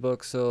Seeley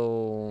book,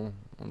 so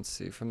let's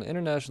see. From the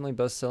internationally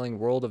best-selling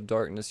World of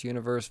Darkness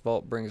universe,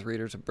 Vault brings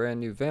readers a brand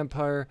new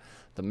Vampire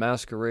the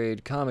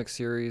Masquerade comic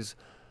series,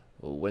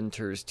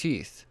 Winter's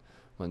Teeth.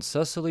 When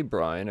Cecily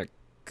Bryan, a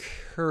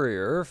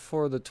courier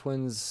for the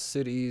Twin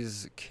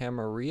Cities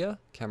Camarilla,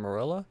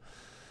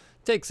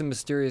 takes a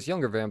mysterious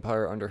younger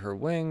vampire under her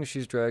wing,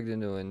 she's dragged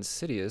into an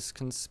insidious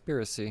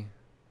conspiracy.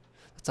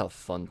 That's a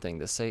fun thing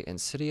to say.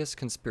 Insidious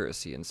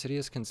conspiracy.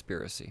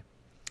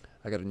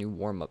 I got a new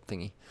warm-up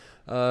thingy.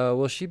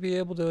 Will she be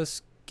able to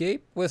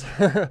escape with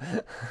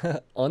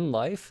her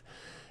unlife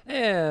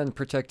and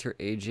protect her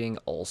aging,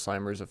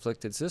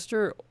 Alzheimer's-afflicted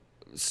sister?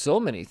 So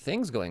many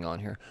things going on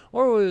here.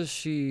 Or will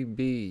she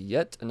be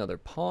yet another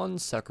pawn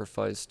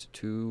sacrificed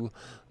to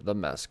the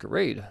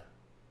masquerade?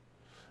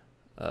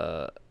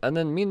 And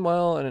then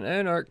meanwhile, an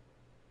anarch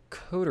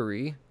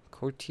courtier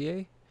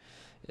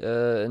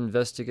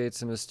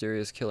investigates a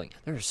mysterious killing.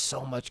 There's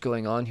so much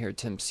going on here,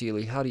 Tim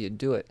Seeley. How do you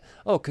do it?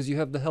 Oh, because you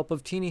have the help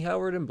of Teenie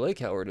Howard and Blake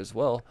Howard as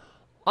well.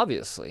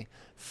 Obviously.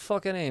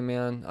 Fucking A,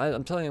 man.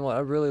 I'm telling you what, I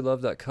really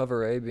love that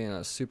cover A being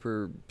a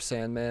Super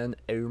Sandman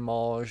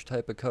homage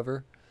type of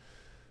cover.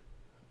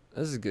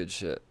 This is good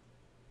shit.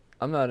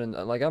 I'm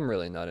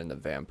really not into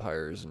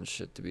vampires and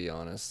shit, to be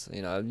honest.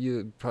 You know,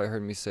 you probably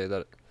heard me say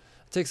that.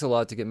 It takes a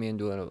lot to get me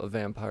into a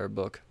vampire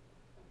book.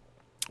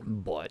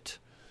 But,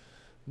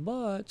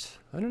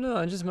 I don't know,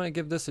 I just might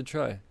give this a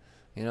try.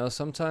 You know,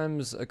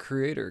 sometimes a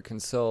creator can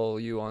sell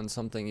you on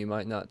something you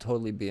might not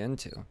totally be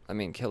into. I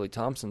mean, Kelly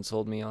Thompson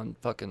sold me on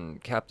fucking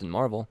Captain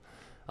Marvel.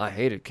 I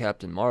hated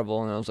Captain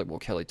Marvel, and I was like, well,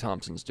 Kelly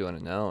Thompson's doing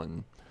it now,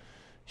 and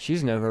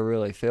she's never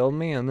really failed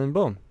me, and then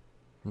boom.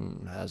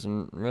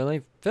 Hasn't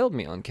really failed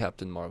me on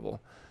Captain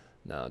Marvel.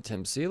 Now,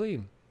 Tim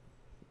Seeley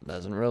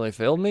hasn't really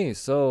failed me,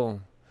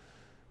 so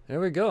there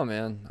we go,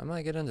 man. I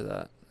might get into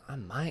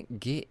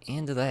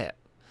that.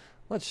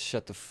 Let's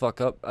shut the fuck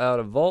up out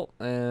of Vault,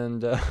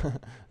 and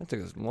that took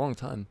us a long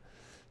time.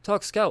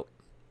 Talk Scout.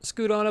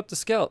 Scoot on up to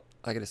Scout.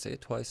 I gotta say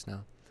it twice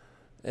now.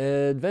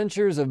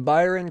 Adventures of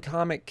Byron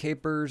Comic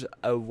Capers,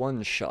 a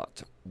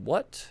one-shot.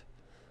 What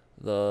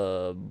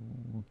the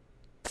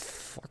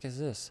fuck is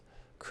this?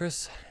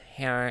 Chris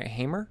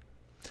Hamer?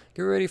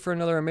 Get ready for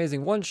another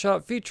amazing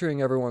one-shot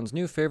featuring everyone's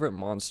new favorite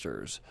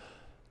monsters.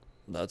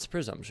 That's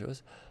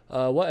presumptuous.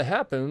 What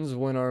happens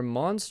when our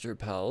monster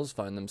pals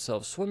find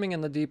themselves swimming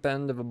in the deep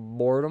end of a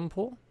boredom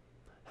pool?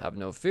 Have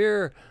no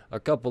fear. A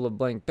couple of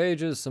blank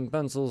pages, some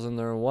pencils, and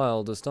their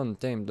wildest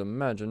untamed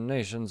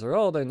imaginations are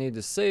all they need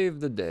to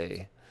save the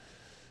day.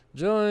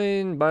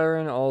 Join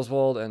Byron,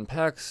 Oswald, and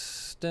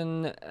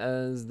Paxton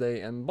as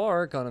they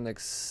embark on an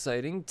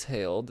exciting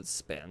tale that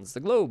spans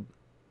the globe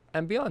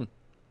and beyond.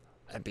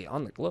 And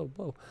beyond the globe,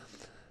 whoa.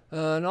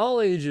 An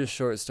all-ages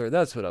short story.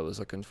 That's what I was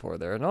looking for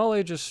there. An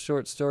all-ages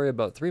short story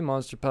about three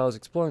monster pals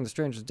exploring the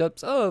strangest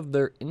depths of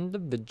their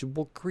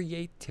individual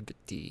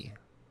creativity.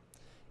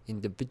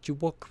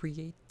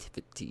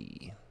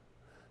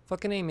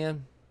 Fucking A,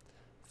 man.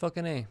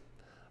 Fucking A.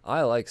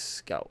 I like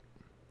Scout.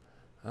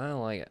 I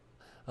like it.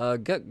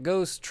 Get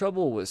Ghost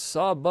Trouble with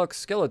Sawbuck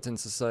Skeleton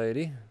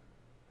Society.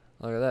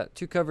 Look at that.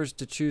 2 covers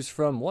to choose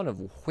from, one of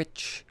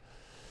which...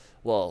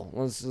 Well,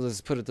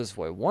 let's put it this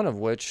way. One of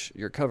which,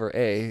 your cover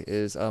A,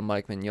 is a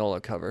Mike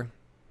Mignola cover.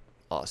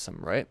 Awesome,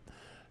 right?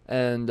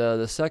 And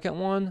the second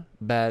one,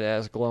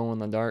 badass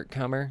glow-in-the-dark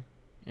cover.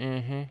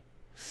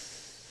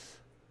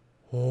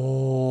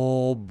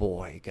 Oh,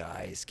 boy,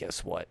 guys.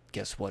 Guess what?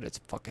 It's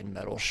fucking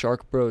Metal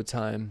Shark Bro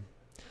time.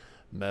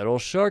 Metal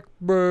Shark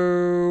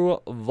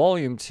Bro,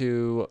 Volume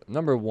 2,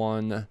 Number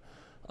 1,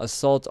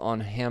 Assault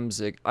on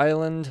Hamzig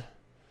Island.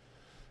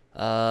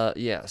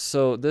 Yeah,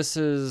 so this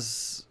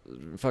is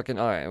fucking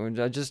alright.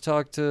 I just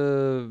talked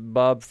to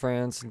Bob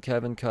France and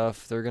Kevin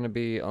Cuff. They're gonna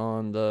be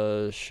on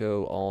the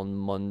show on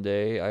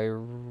Monday, I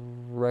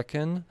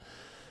reckon.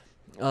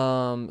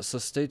 So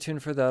stay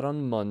tuned for that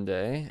on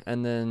Monday.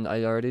 And then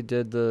I already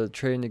did the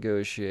trade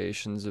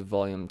negotiations of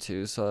Volume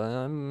 2.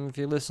 So if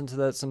you listen to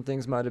that, some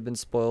things might have been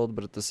spoiled,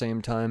 but at the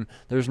same time,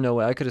 there's no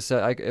way. I could have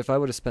said, if I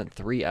would have spent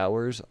 3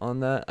 hours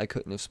on that, I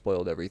couldn't have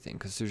spoiled everything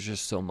because there's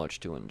just so much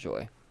to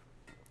enjoy.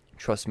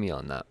 Trust me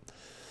on that.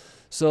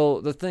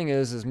 So the thing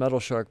is Metal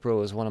Shark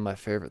Bro is one of my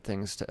favorite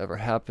things to ever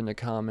happen to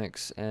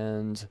comics,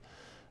 and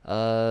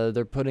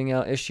they're putting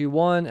out issue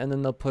 1, and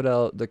then they'll put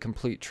out the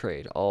complete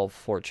trade, all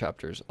 4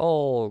 chapters,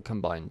 all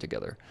combined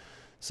together.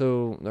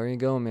 So there you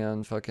go,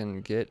 man.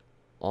 Fucking get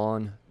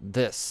on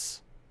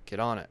this. Get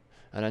on it.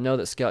 And I know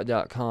that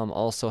Scout.com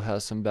also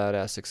has some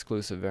badass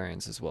exclusive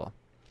variants as well.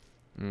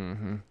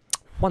 One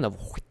of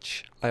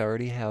which I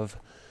already have.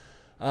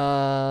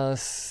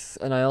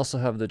 And I also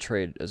have the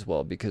trade as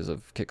well because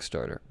of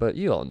Kickstarter. But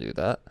you all knew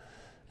that.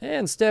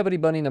 And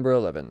Stabbity Bunny number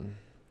 11.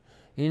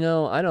 You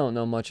know, I don't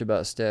know much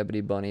about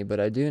Stabbity Bunny, but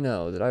I do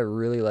know that I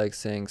really like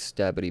saying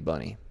Stabbity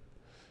Bunny.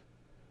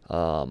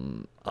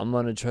 I'm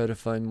gonna try to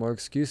find more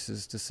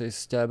excuses to say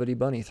Stabbity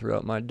Bunny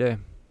throughout my day.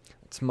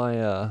 It's my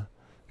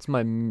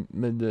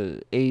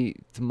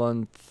 8th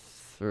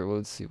month, or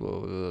let's see,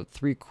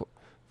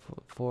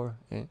 4,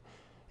 8.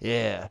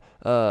 Yeah,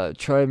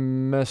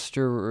 trimester,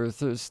 or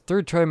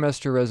third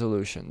trimester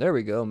resolution. There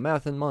we go,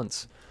 math and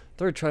months.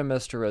 3rd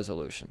trimester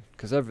resolution,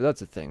 because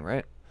that's a thing,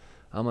 right?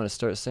 I'm going to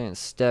start saying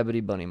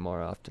Stabbity Bunny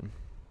more often.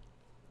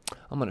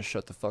 I'm going to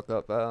shut the fuck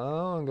up.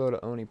 I'll go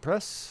to Oni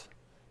Press.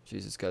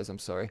 Jesus, guys, I'm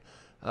sorry.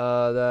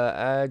 The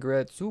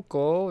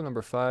Agretsuko,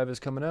 number 5, is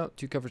coming out.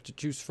 2 covers to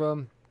choose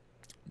from.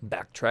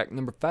 Backtrack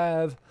number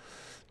 5.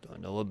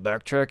 Don't know what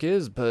Backtrack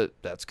is, but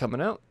that's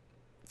coming out.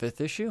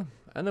 5th issue.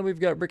 And then we've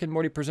got Rick and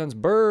Morty Presents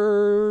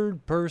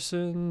Bird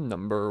Person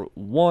number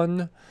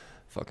 1.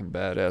 Fucking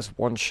badass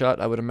one-shot,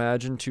 I would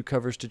imagine. 2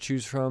 covers to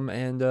choose from.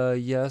 And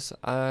yes,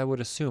 I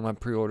would assume I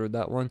pre-ordered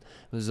that one.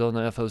 It was on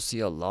the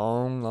FOC a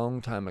long,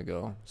 long time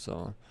ago.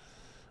 So,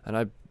 and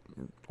I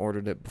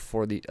ordered it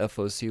before the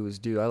FOC was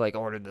due. I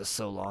ordered this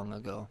so long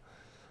ago.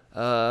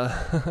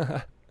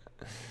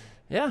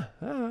 Yeah,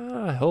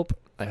 I hope.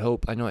 I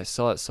know I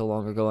saw it so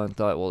long ago and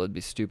thought, well, it'd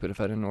be stupid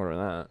if I didn't order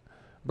that.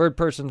 Bird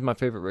Person's my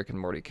favorite Rick and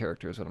Morty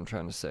character is what I'm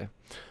trying to say.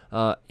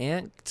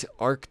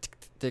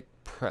 Antarctic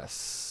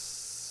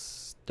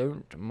Press.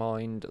 Don't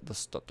mind the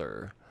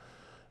stutter.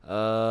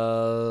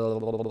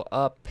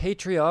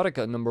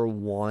 Patriotica number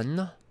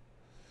 1.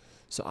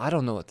 So I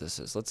don't know what this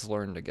is. Let's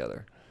learn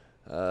together.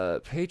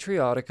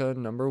 Patriotica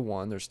number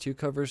 1. There's 2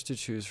 covers to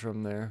choose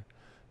from there.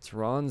 It's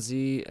Ron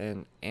Z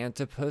and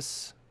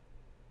Antipus.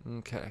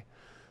 Okay.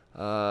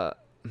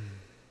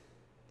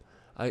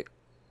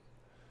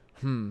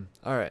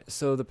 Alright,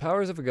 so the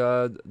powers of a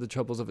god, the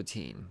troubles of a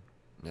teen.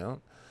 Yeah.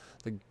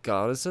 The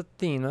goddess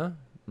Athena,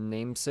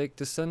 namesake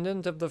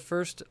descendant of the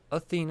first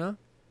Athena,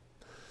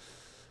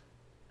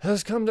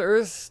 has come to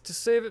Earth to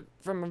save it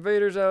from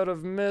invaders out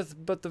of myth,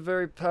 but the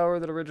very power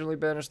that originally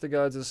banished the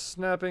gods is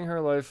snapping her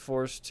life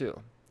force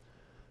too.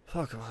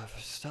 Fuck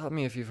off. Stop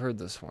me if you've heard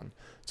this one.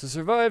 To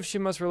survive, she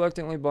must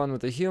reluctantly bond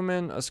with a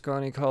human, a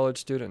scrawny college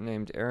student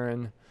named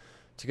Aaron.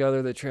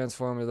 Together, they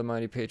transform into the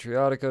mighty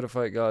Patriotica to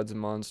fight gods and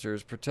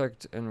monsters,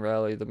 protect and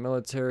rally the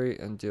military,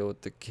 and deal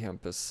with the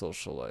campus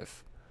social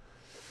life.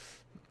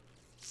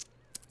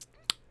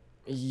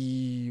 There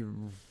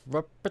you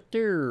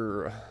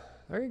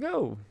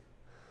go.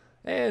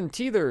 And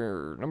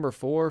Teether, number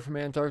 4 from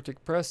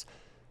Antarctic Press.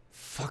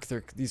 Fuck,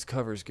 these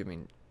covers give me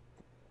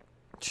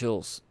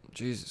chills.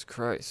 Jesus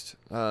Christ.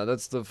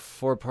 That's the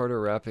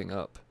 4-parter wrapping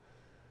up.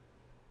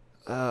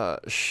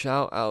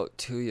 Shout out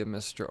to you,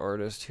 Mr.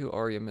 Artist. Who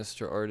are you,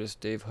 Mr.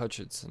 Artist? Dave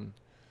Hutchinson.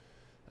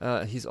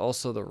 He's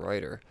also the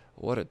writer.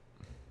 What a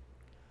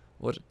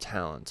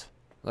talent.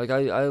 Like,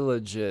 I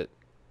legit...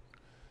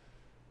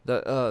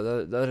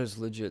 That is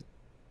legit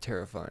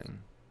terrifying.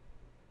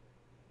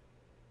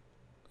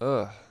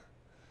 Ugh.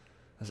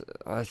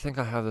 I think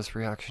I have this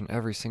reaction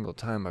every single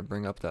time I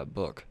bring up that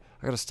book.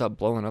 I gotta stop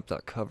blowing up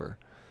that cover.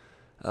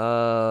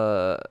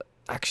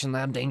 Action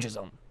Lab Danger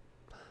Zone.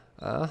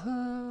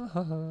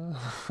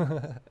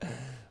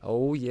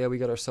 Oh yeah, we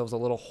got ourselves a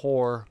little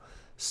whore.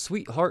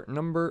 Sweetheart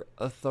number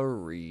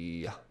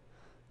 3.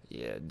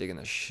 Yeah, digging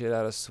the shit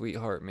out of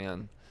Sweetheart,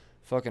 man.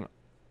 Fucking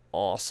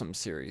awesome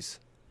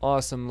series.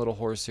 Awesome little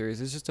horror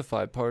series. It's just a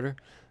 5-parter.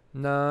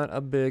 Not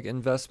a big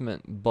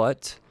investment,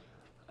 but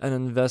an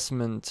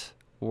investment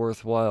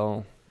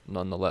worthwhile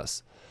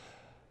nonetheless.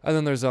 And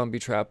then there's Zombie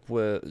Tramp.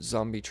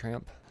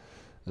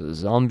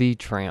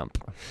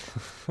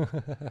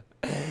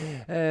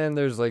 And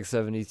there's like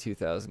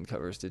 72,000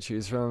 covers to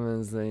choose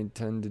from, as they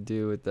tend to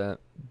do with that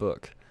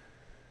book.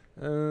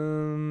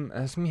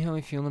 Ask me how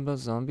I feel about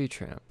Zombie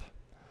Tramp.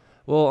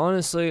 Well,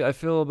 honestly, I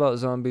feel about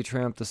Zombie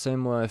Tramp the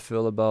same way I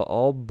feel about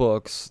all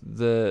books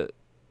that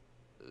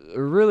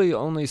are really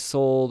only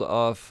sold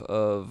off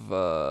of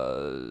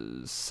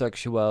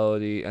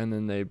sexuality, and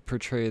then they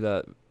portray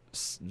that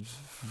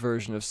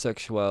version of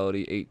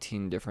sexuality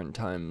 18 different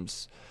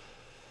times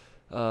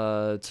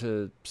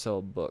to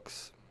sell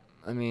books.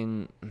 I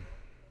mean,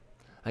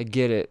 I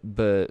get it,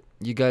 but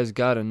you guys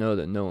gotta know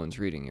that no one's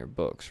reading your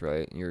books,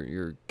 right?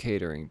 You're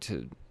catering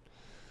to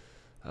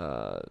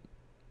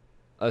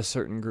a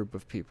certain group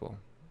of people,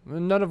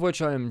 none of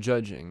which I am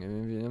judging. I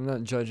mean, I'm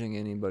not judging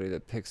anybody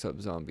that picks up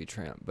Zombie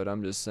Tramp, but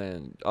I'm just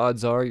saying,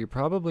 odds are you're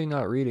probably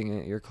not reading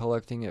it. You're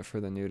collecting it for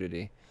the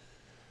nudity.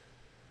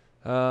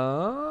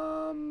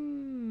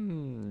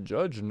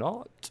 Judge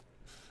not.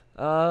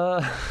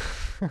 Yeah,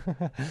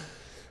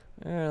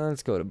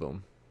 let's go to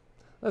Boom.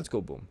 Let's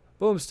go Boom.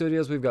 Boom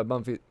Studios, we've got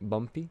Buffy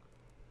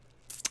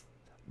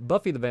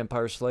the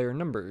Vampire Slayer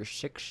number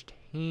 16.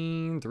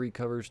 3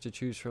 covers to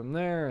choose from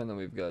there. And then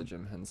we've got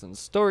Jim Henson's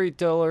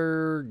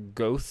Storyteller,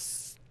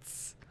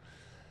 Ghosts.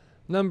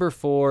 Number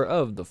 4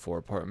 of the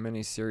 4-part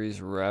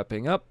miniseries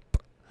wrapping up.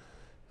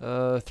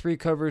 3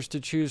 covers to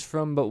choose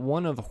from, but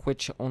one of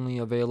which only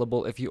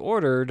available if you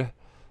ordered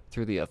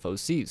through the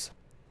FOCs.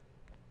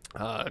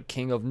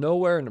 King of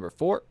Nowhere, number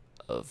 4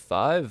 of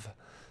 5.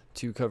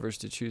 2 covers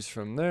to choose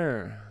from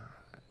there.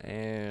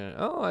 And,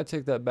 I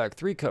take that back.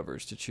 3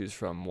 covers to choose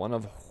from, one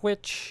of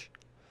which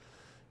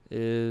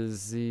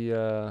is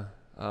the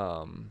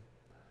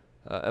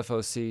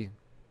FOC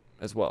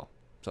as well.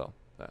 So,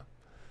 yeah.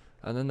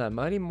 And then that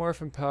Mighty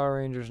Morphin Power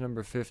Rangers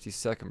number 50,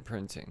 second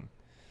printing.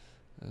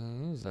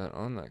 Who's that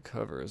on that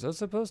cover? Is that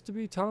supposed to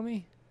be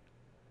Tommy?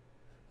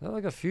 Is that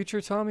like a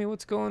future Tommy?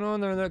 What's going on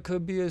there? That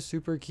could be a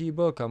super key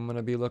book. I'm going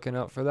to be looking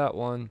out for that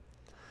one.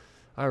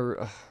 I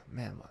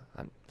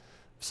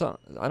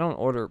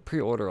don't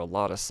pre-order a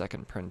lot of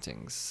second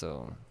printings,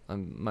 so I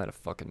might have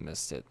fucking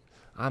missed it.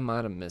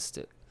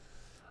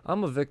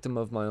 I'm a victim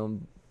of my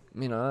own,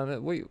 no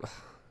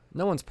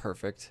one's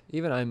perfect.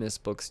 Even I miss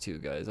books too,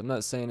 guys. I'm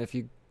not saying if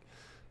you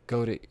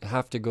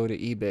have to go to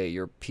eBay,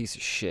 you're a piece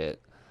of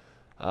shit.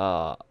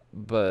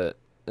 But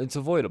it's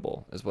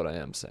avoidable, is what I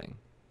am saying.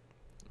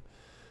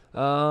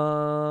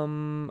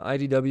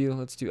 IDW,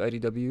 let's do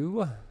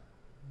IDW.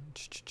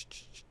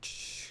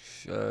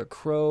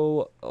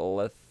 Crow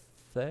Leth.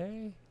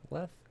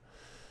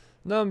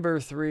 Number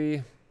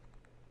 3.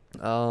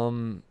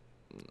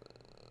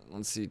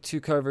 Let's see,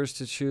 2 covers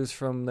to choose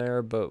from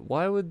there, but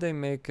why would they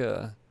make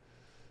a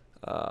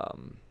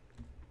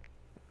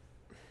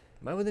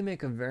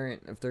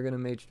variant if they're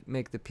gonna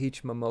make the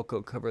Peach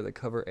Momoko cover the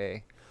cover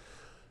A?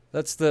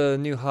 That's the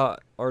new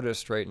hot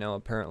artist right now,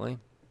 apparently.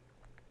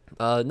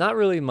 Not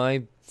really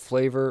my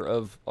flavor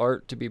of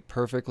art, to be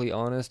perfectly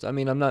honest. I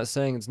mean, I'm not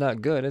saying it's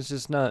not good. It's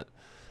just not.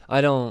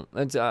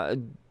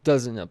 It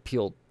doesn't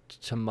appeal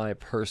to my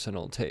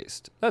personal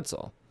taste. That's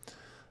all.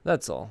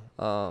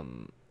 I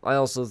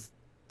also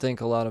think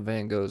a lot of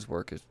Van Gogh's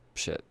work is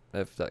shit,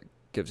 if that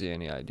gives you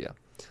any idea.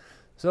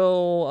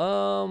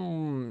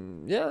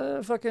 So,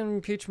 yeah,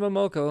 fucking Peach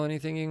Momoko.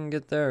 Anything you can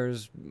get there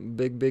is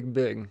big, big,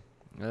 big.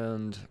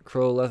 And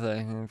Crow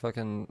Lethe,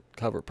 fucking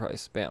cover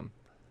price. Bam.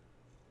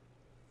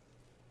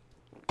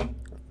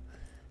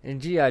 And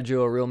G.I.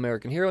 Joe, A Real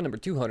American Hero, number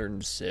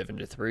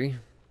 273.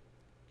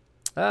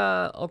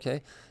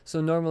 Okay.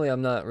 So normally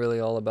I'm not really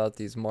all about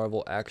these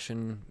Marvel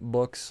action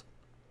books.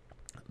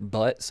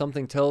 But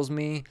something tells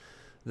me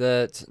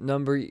that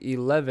number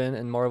 11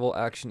 in Marvel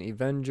Action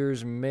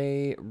Avengers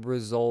may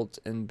result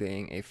in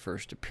being a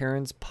first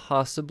appearance,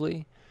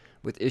 possibly,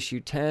 with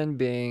issue 10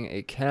 being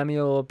a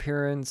cameo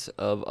appearance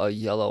of a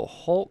Yellow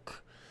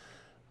Hulk.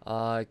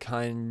 I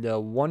kind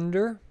of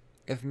wonder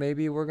if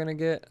maybe we're going to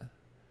get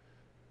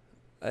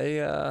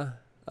a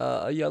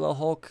Yellow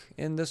Hulk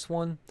in this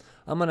one.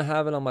 I'm going to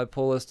have it on my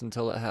pull list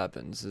until it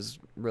happens, is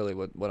really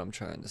what I'm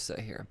trying to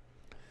say here.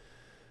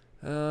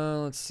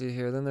 Let's see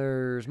here. Then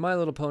there's My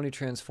Little Pony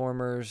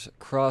Transformers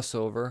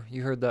crossover.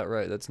 You heard that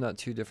right. That's not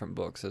two different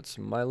books. It's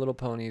My Little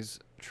Ponies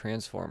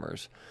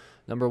Transformers.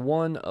 Number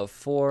 1 of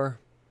 4.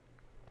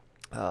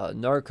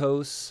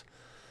 Narcos.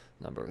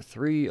 Number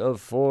 3 of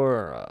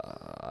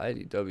 4.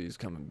 IDW's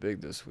coming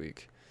big this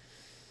week.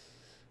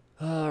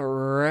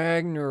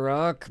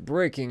 Ragnarok.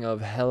 Breaking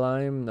of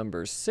Helheim.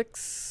 Number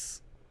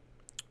 6.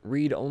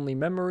 Read Only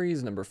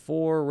Memories. Number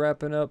 4.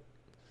 Wrapping up.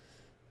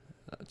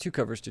 2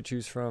 covers to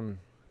choose from.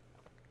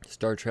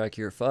 Star Trek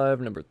Year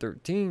 5, number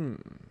 13.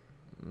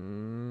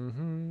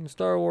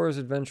 Star Wars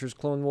Adventures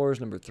Clone Wars,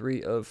 number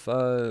 3 of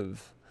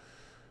 5.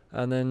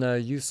 And then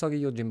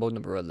Usagi Yojimbo,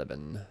 number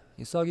 11.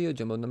 Usagi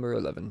Yojimbo, number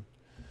 11.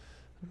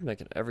 I'm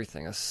making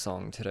everything a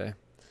song today.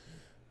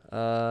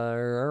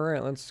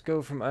 Alright, let's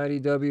go from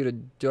IDW to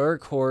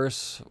Dark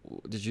Horse.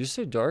 Did you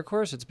say Dark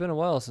Horse? It's been a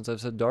while since I've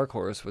said Dark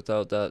Horse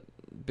without that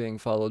being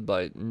followed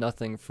by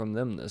nothing from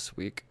them this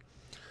week.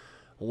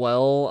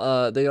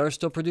 Well, they are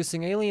still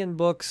producing Alien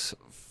books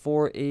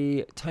for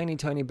a tiny,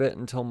 tiny bit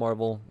until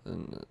Marvel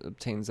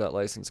obtains that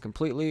license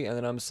completely. And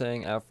then I'm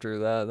saying after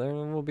that, there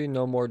will be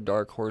no more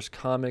Dark Horse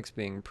comics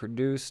being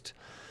produced.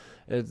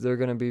 They're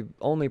going to be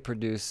only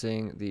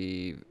producing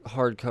the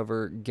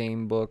hardcover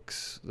game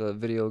books, the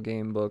video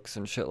game books,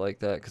 and shit like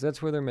that, because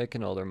that's where they're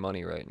making all their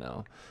money right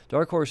now.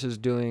 Dark Horse is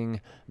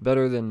doing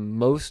better than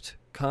most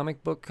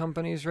comic book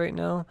companies right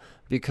now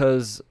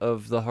because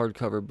of the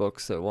hardcover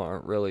books that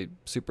aren't really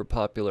super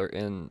popular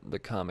in the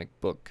comic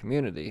book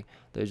community.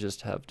 They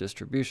just have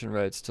distribution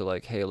rights to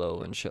like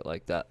Halo and shit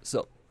like that.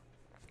 So,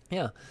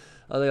 yeah.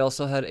 They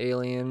also had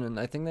Alien, and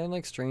I think they had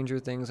like Stranger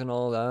Things and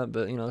all that,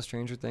 but you know,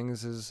 Stranger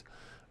Things is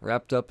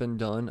wrapped up and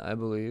done, I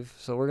believe.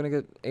 So we're going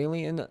to get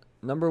Alien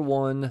number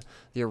 1,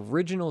 the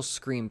original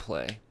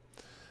screenplay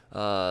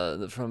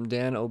from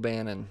Dan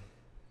O'Bannon.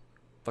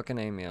 Fucking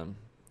A, man.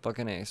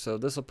 Fucking A. So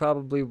this will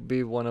probably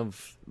be one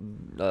of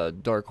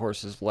Dark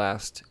Horse's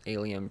last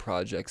Alien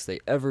projects they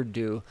ever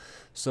do.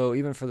 So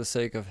even for the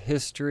sake of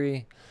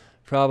history,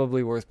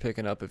 probably worth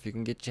picking up if you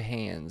can get your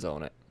hands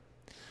on it.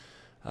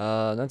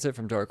 That's it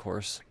from Dark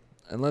Horse.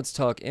 And let's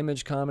talk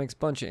Image Comics.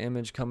 Bunch of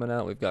Image coming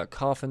out. We've got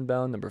Coffin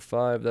Bound number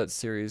 5. That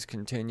series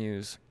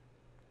continues.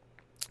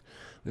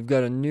 We've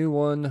got a new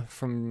one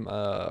from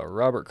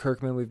Robert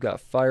Kirkman. We've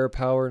got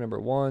Firepower number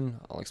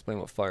 1. I'll explain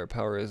what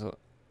Firepower is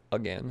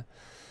again.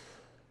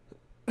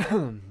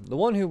 The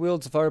one who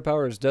wields the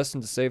firepower is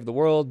destined to save the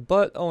world,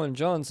 but Owen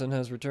Johnson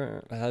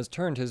has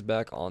turned his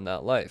back on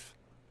that life.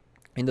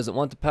 He doesn't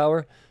want the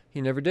power.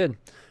 He never did.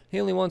 He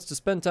only wants to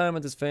spend time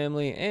with his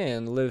family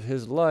and live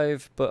his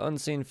life, but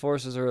unseen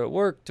forces are at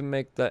work to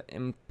make that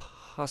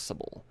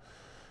impossible.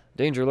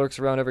 Danger lurks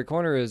around every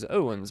corner as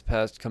Owen's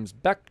past comes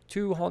back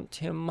to haunt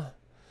him.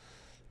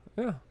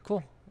 Yeah,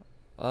 cool.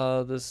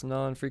 This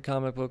non-free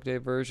comic book day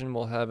version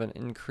will have an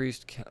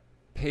increased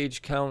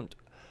page count.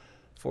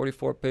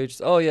 44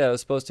 pages. Oh, yeah, it was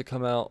supposed to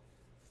come out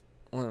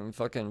on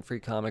fucking free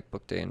comic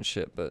book day and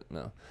shit, but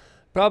no.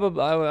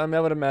 Probably, I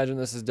would imagine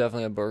this is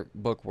definitely a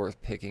book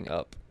worth picking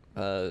up.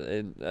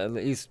 At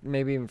least,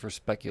 maybe even for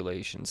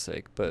speculation's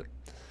sake, but,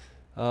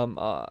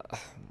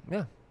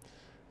 yeah.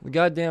 The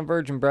Goddamn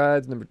Virgin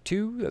Brides, number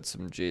 2. That's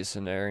some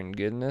Jason Aaron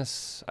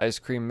goodness. Ice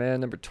Cream Man,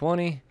 number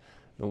 20.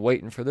 Been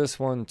waiting for this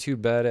one. 2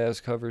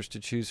 badass covers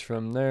to choose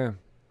from there.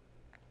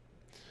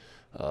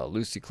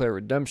 Lucy Claire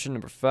Redemption,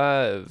 number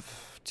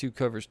 5. 2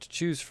 covers to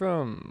choose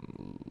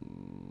from.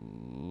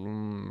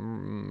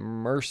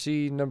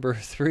 Mercy, number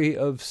 3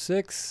 of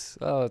 6.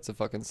 Oh, it's a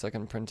fucking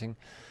second printing.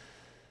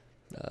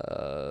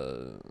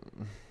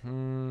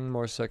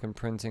 More second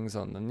printings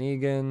on the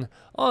Negan.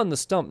 On the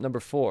Stump, number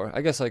 4. I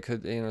guess I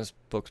could, this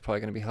book's probably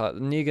going to be hot.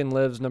 Negan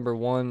Lives, number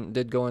 1,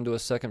 did go into a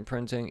second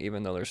printing,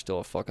 even though there's still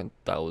a fucking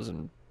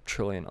 1,000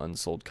 trillion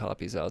unsold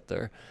copies out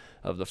there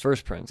of the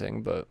first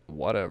printing, but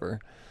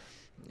whatever.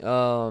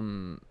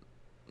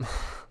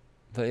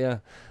 But yeah,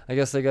 I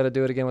guess they got to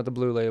do it again with the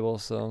blue label,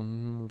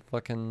 so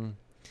fucking,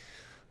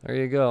 there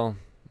you go.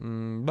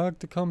 Back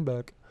to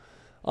comeback.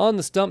 On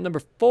the Stump,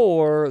 number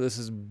 4, this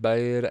is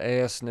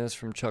Badassness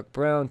from Chuck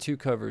Brown. 2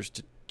 covers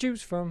to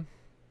choose from.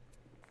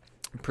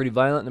 Pretty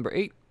Violent, number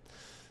 8.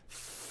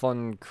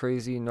 fun,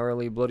 crazy,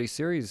 gnarly, bloody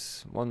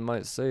series. One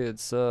might say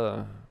it's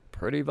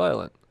pretty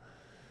violent.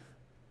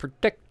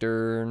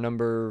 Protector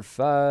number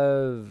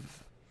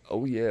 5.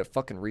 Oh yeah,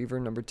 fucking Reaver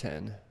number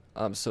 10.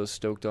 I'm so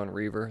stoked on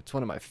Reaver. It's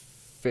one of my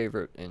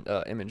favorite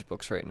Image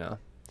books right now.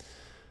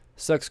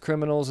 Sex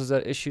Criminals is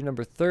at issue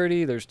number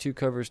 30. There's 2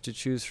 covers to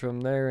choose from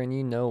there, and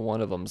you know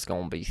one of them's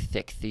gonna be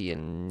thick-thy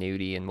and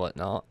nudie and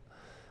whatnot.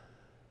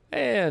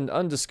 And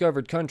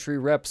Undiscovered Country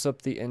wraps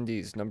up the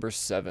indies, number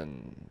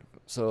 7.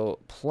 So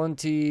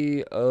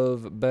plenty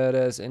of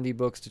badass indie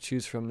books to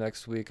choose from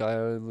next week. I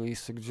highly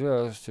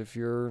suggest, if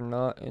you're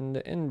not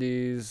into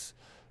indies,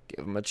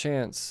 give them a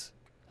chance.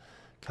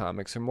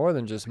 Comics are more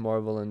than just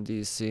Marvel and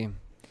DC.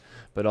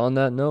 But on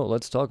that note,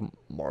 let's talk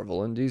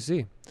Marvel and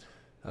DC.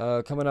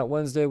 Coming out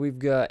Wednesday, we've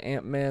got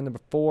Ant-Man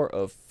number 4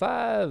 of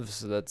 5.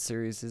 So that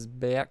series is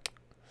back.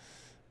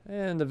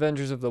 And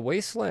Avengers of the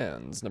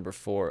Wastelands number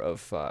 4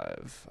 of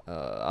 5.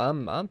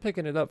 I'm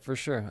picking it up for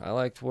sure. I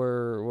liked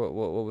what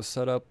was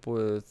set up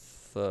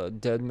with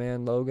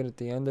Deadman Logan at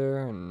the end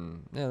there,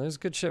 and yeah, there's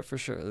good shit for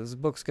sure. This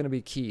book's gonna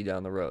be key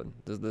down the road.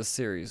 This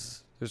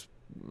series, there's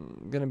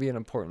gonna be an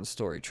important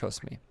story.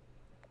 Trust me.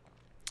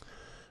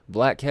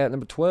 Black Cat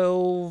number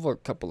 12. A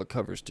couple of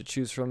covers to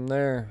choose from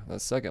there.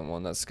 That second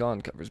one, that Scon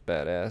cover's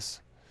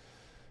badass.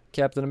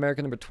 Captain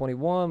America number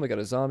 21. We got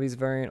a zombies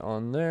variant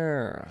on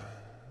there.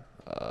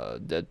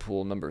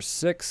 Deadpool number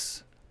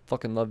 6.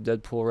 Fucking love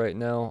Deadpool right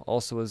now.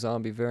 Also a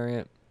zombie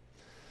variant.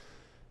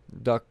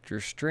 Doctor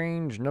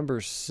Strange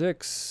number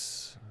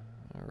 6.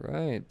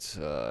 Alright.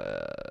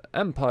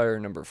 Empire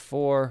number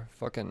 4.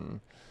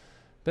 Fucking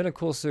been a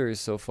cool series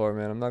so far,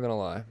 man. I'm not gonna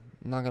lie.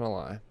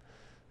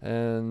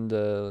 And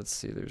let's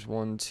see. There's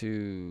 1,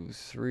 2,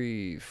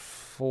 3,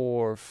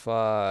 4,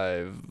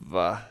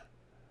 5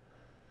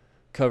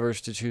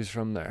 covers to choose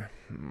from there.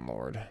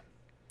 Lord.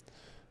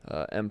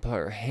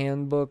 Empire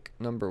Handbook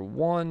number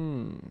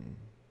 1.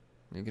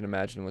 You can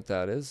imagine what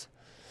that is.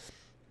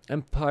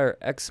 Empire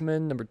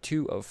X-Men number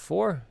 2 of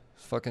 4.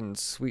 Fucking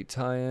sweet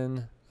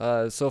tie-in.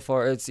 So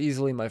far, it's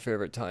easily my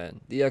favorite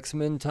tie-in. The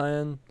X-Men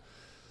tie-in.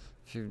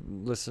 If you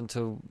listen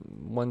to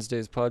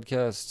Wednesday's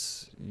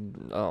podcasts,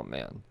 oh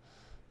man,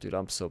 dude,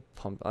 I'm so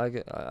pumped. I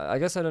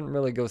guess I didn't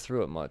really go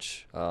through it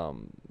much,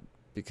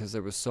 because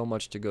there was so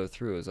much to go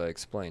through, as I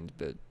explained.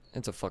 But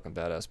it's a fucking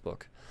badass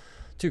book.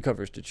 2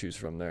 covers to choose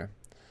from there.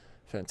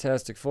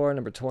 Fantastic Four,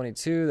 number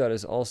 22. That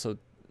is also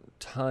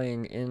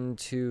tying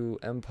into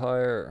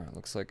Empire.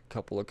 Looks like a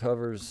couple of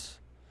covers.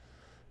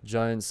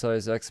 Giant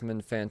Size X-Men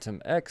Phantom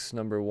X,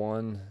 number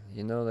 1.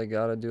 You know they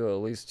gotta do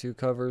at least 2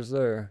 covers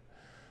there.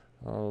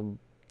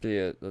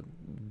 The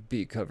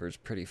B cover's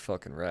pretty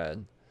fucking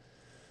rad.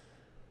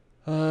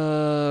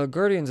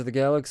 Guardians of the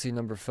Galaxy,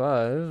 number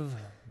 5.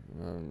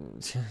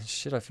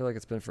 Shit, I feel like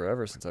it's been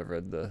forever since I've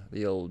read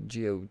the old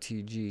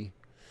GOTG.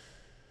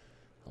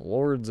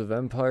 Lords of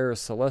Empire,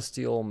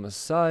 Celestial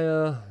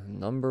Messiah,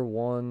 number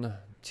 1.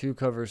 2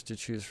 covers to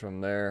choose from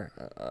there.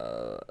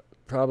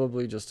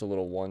 Probably just a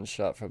little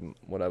one-shot from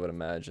what I would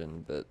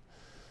imagine, but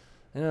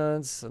yeah,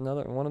 it's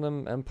another one of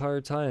them Empire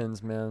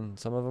tie-ins, man.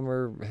 Some of them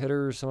are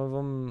hitters, some of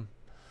them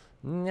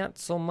not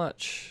so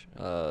much.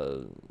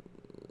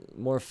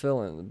 More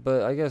fill-in,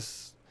 but I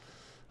guess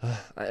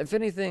if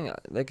anything,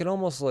 they could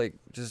almost like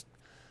just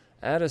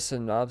add a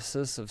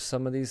synopsis of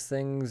some of these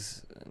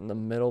things in the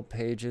middle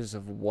pages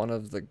of one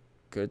of the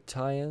good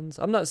tie-ins.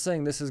 I'm not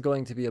saying this is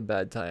going to be a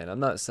bad tie-in. I'm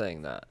not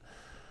saying that.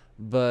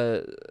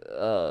 But,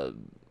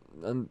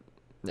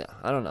 yeah,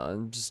 I don't know.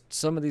 And just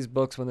some of these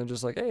books, when they're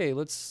just like, hey,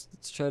 let's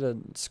try to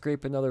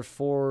scrape another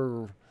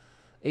 $4-8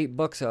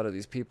 out of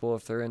these people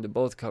if they're into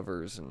both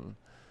covers.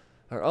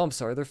 Or, I'm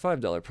sorry, they're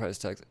 $5 price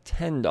tags.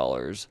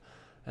 $10.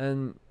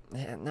 And,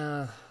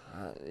 nah,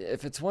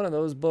 if it's one of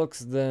those books,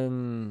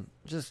 then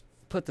just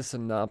put the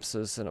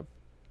synopsis in a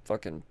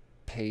fucking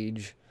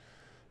page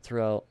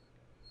throughout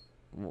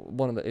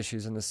one of the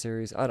issues in the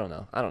series. I don't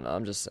know.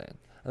 I'm just saying.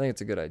 I think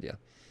it's a good idea.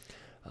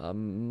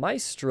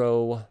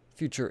 Maestro,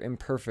 Future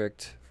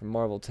Imperfect from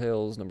Marvel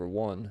Tales, number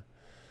 1.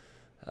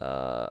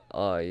 Yeah,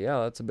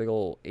 that's a big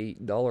old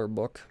 $8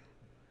 book.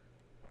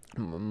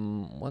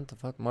 What the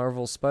fuck?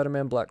 Marvel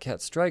Spider-Man Black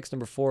Cat Strikes,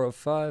 number 4 of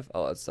 5.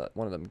 Oh, that's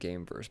one of them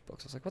Gameverse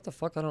books. I was like, what the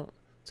fuck? It's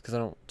because I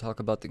don't talk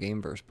about the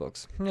Gameverse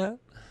books. Yeah.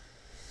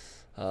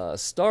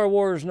 Star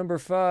Wars number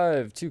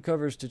 5, 2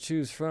 covers to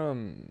choose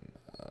from.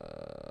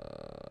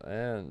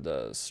 And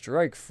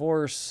Strike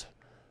Force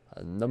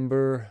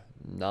number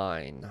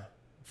 9.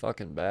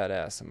 Fucking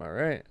badass, am I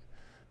right?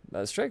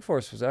 Strike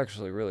Force was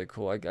actually really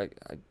cool. I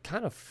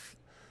kind of...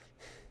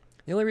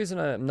 The only reason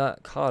I'm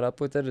not caught up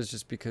with it is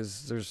just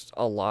because there's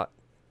a lot.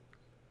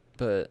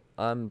 But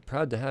I'm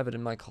proud to have it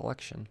in my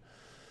collection.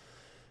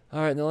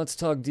 Alright, now let's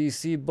talk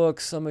DC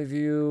books. Some of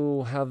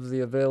you have the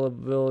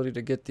availability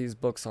to get these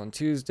books on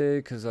Tuesday,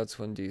 because that's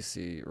when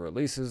DC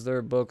releases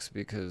their books,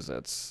 because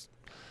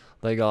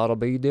they gotta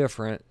be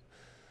different.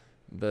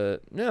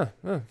 But, yeah,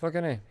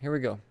 fucking A. Here we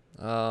go.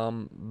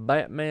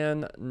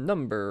 Batman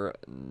number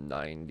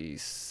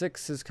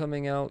 96 is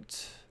coming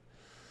out.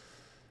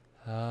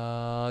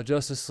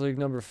 Justice League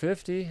number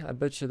 50. I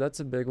bet you that's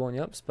a big one.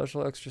 Yep,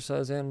 special extra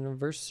size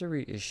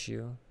anniversary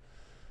issue.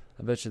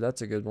 I bet you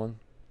that's a good one.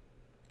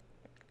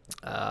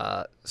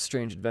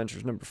 Strange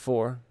Adventures number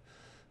 4.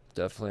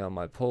 Definitely on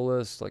my pull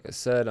list. Like I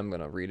said, I'm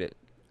going to read it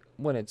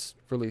when it's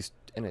released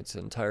in its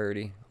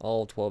entirety.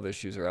 All 12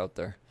 issues are out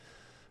there.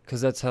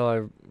 Because that's how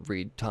I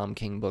read Tom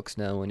King books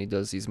now when he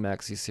does these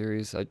maxi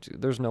series.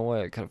 There's no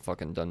way I could have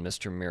fucking done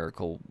Mr.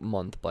 Miracle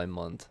month by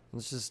month.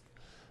 It's just,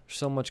 there's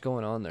so much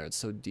going on there. It's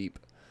so deep.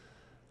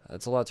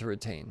 It's a lot to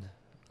retain.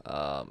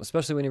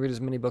 Especially when you read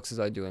as many books as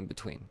I do in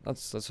between.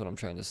 That's what I'm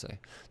trying to say.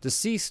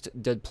 Deceased,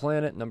 Dead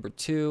Planet, number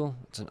 2.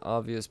 It's an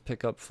obvious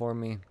pickup for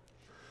me.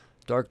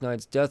 Dark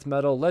Knight's Death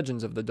Metal,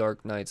 Legends of the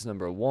Dark Knights,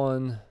 number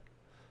 1.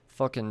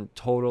 Fucking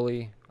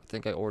totally. I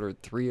think I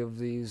ordered 3 of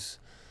these.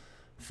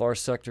 Far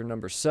Sector,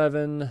 number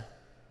 7.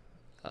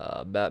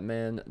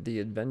 Batman, The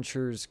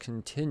Adventures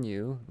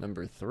Continue,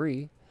 number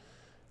 3.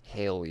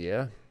 Hell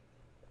yeah.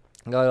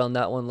 Got on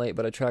that one late,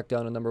 but I tracked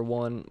down a number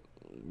 1.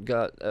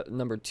 Got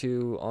number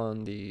 2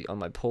 on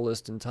my pull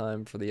list in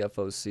time for the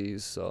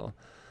FOCs, so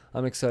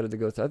I'm excited to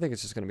go through. I think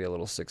it's just going to be a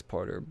little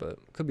 6-parter, but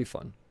could be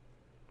fun.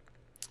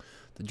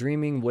 The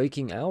Dreaming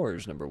Waking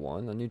Hours, number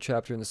 1. A new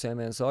chapter in the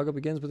Sandman saga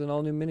begins with an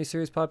all-new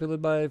miniseries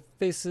populated by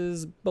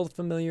faces both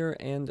familiar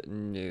and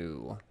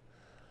new.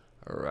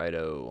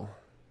 Righto.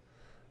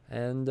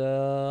 And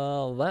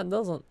that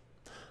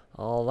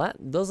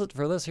does it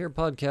for this here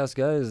podcast,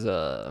 guys.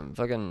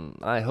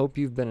 I hope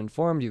you've been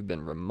informed, you've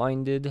been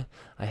reminded.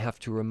 I have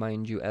to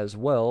remind you as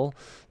well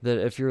that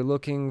if you're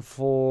looking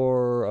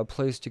for a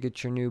place to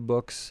get your new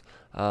books,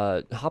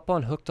 hop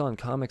on Hooked on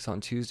Comics on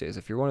Tuesdays.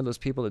 If you're one of those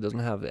people that doesn't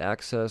have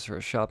access or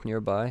a shop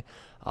nearby,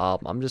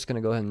 I'm just going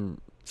to go ahead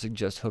and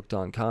suggest Hooked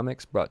on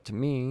Comics, brought to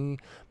me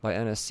by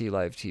NSC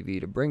Live TV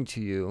to bring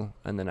to you,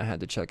 and then I had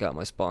to check out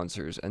my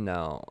sponsors, and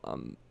now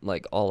I'm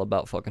like all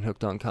about fucking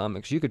Hooked on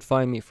Comics. You could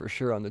find me for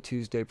sure on the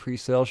Tuesday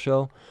pre-sale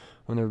show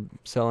when they're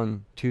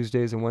selling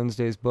Tuesdays and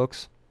Wednesdays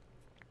books.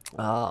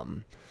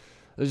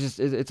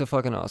 It's a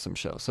fucking awesome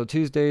show. So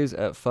Tuesdays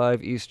at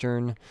 5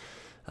 Eastern,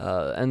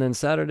 and then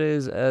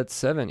Saturdays at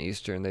 7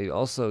 Eastern, they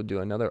also do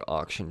another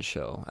auction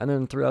show, and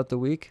then throughout the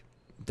week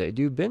they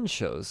do binge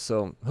shows.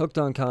 So Hooked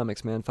on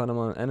Comics, man. Find them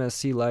on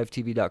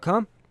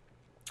nsclivetv.com.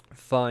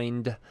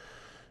 Find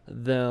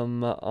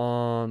them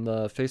on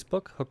the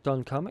Facebook, Hooked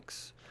on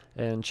Comics.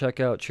 And check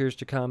out Cheers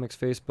to Comics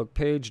Facebook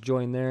page.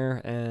 Join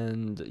there,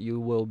 and you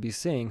will be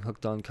seeing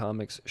Hooked on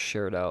Comics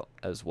shared out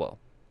as well.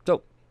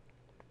 So,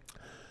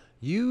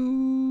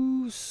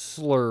 you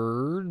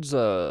slurds,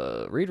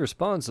 read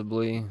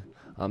responsibly.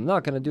 I'm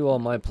not going to do all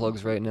my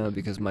plugs right now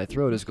because my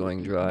throat is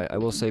going dry. I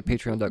will say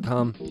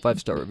patreon.com,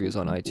 5-star reviews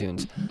on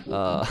iTunes.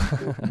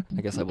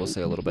 I guess I will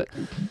say a little bit.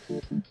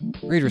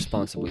 Read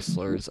responsibly,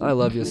 slurs. I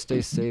love you. Stay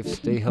safe.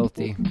 Stay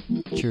healthy.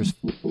 Cheers,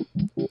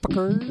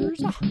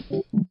 fuckers.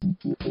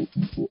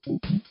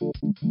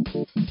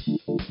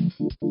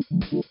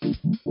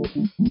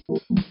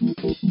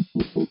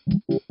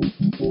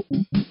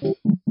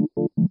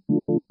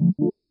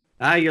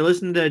 You're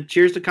listening to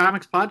Cheers to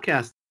Comics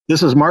podcast.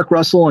 This is Mark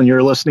Russell, and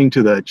you're listening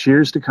to the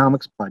Cheers to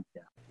Comics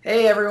podcast.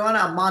 Hey, everyone.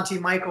 I'm Monty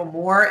Michael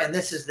Moore, and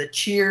this is the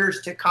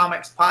Cheers to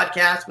Comics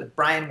podcast with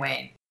Brian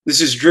Wayne.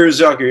 This is Drew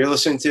Zucker. You're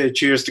listening to the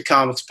Cheers to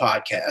Comics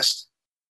podcast.